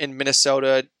in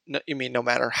Minnesota. I mean, no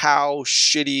matter how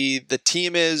shitty the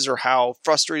team is or how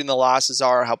frustrating the losses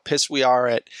are, how pissed we are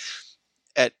at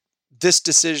this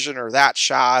decision or that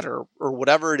shot or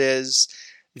whatever it is,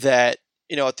 that,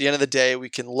 at the end of the day, we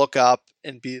can look up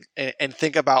and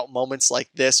think about moments like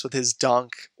this with his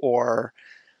dunk, or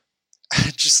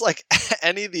just like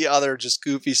any of the other just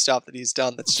goofy stuff that he's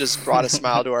done that's just brought a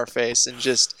smile to our face, and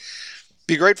just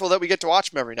be grateful that we get to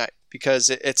watch him every night, because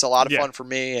it's a lot of fun for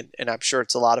me, and I'm sure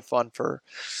it's a lot of fun for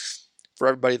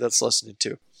everybody that's listening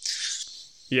to.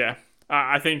 Yeah.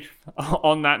 I think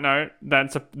on that note,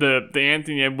 that's the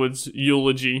Anthony Edwards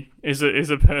eulogy is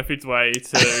a perfect way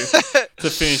to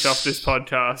finish off this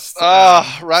podcast.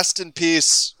 Rest in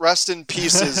peace. Rest in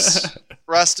pieces.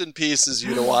 Rest in pieces,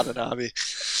 Yuta Watanabe.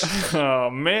 Oh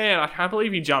man, I can't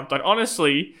believe he jumped. Like,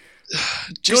 honestly,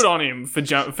 good on him for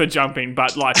jumping,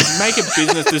 but like, make a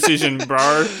business decision,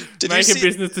 bro. Make a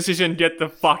business decision. Get the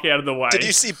fuck out of the way. Did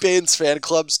you see Bane's fan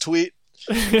club's tweet?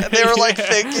 And they were like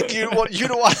thinking you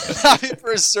don't want to have him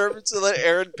for his servant, so that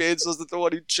Aaron Baines wasn't the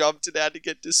one who jumped and had to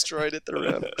get destroyed at the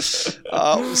rim. It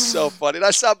was so funny. And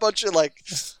I saw a bunch of like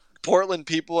Portland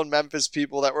people and Memphis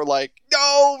people that were like,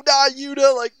 "No, not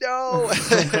Yuta!" Like, no.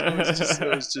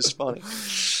 It was just funny.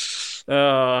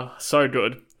 So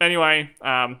good. Anyway,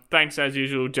 thanks as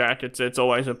usual, Jack. It's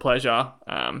always a pleasure.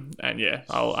 And yeah,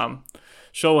 I'll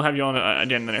sure we'll have you on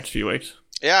again in the next few weeks.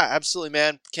 Yeah, absolutely,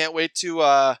 man. Can't wait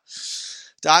to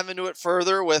dive into it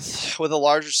further with a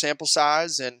larger sample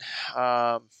size, and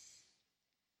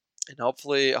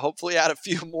hopefully add a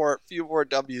few more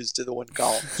W's to the win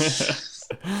column.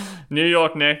 New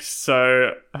York next,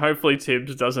 so hopefully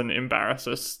Tibbs doesn't embarrass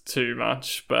us too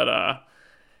much. But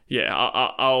yeah,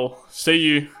 I'll see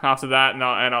you after that, and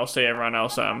I'll see everyone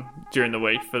else during the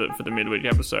week for the midweek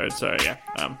episode. So yeah,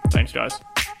 thanks guys.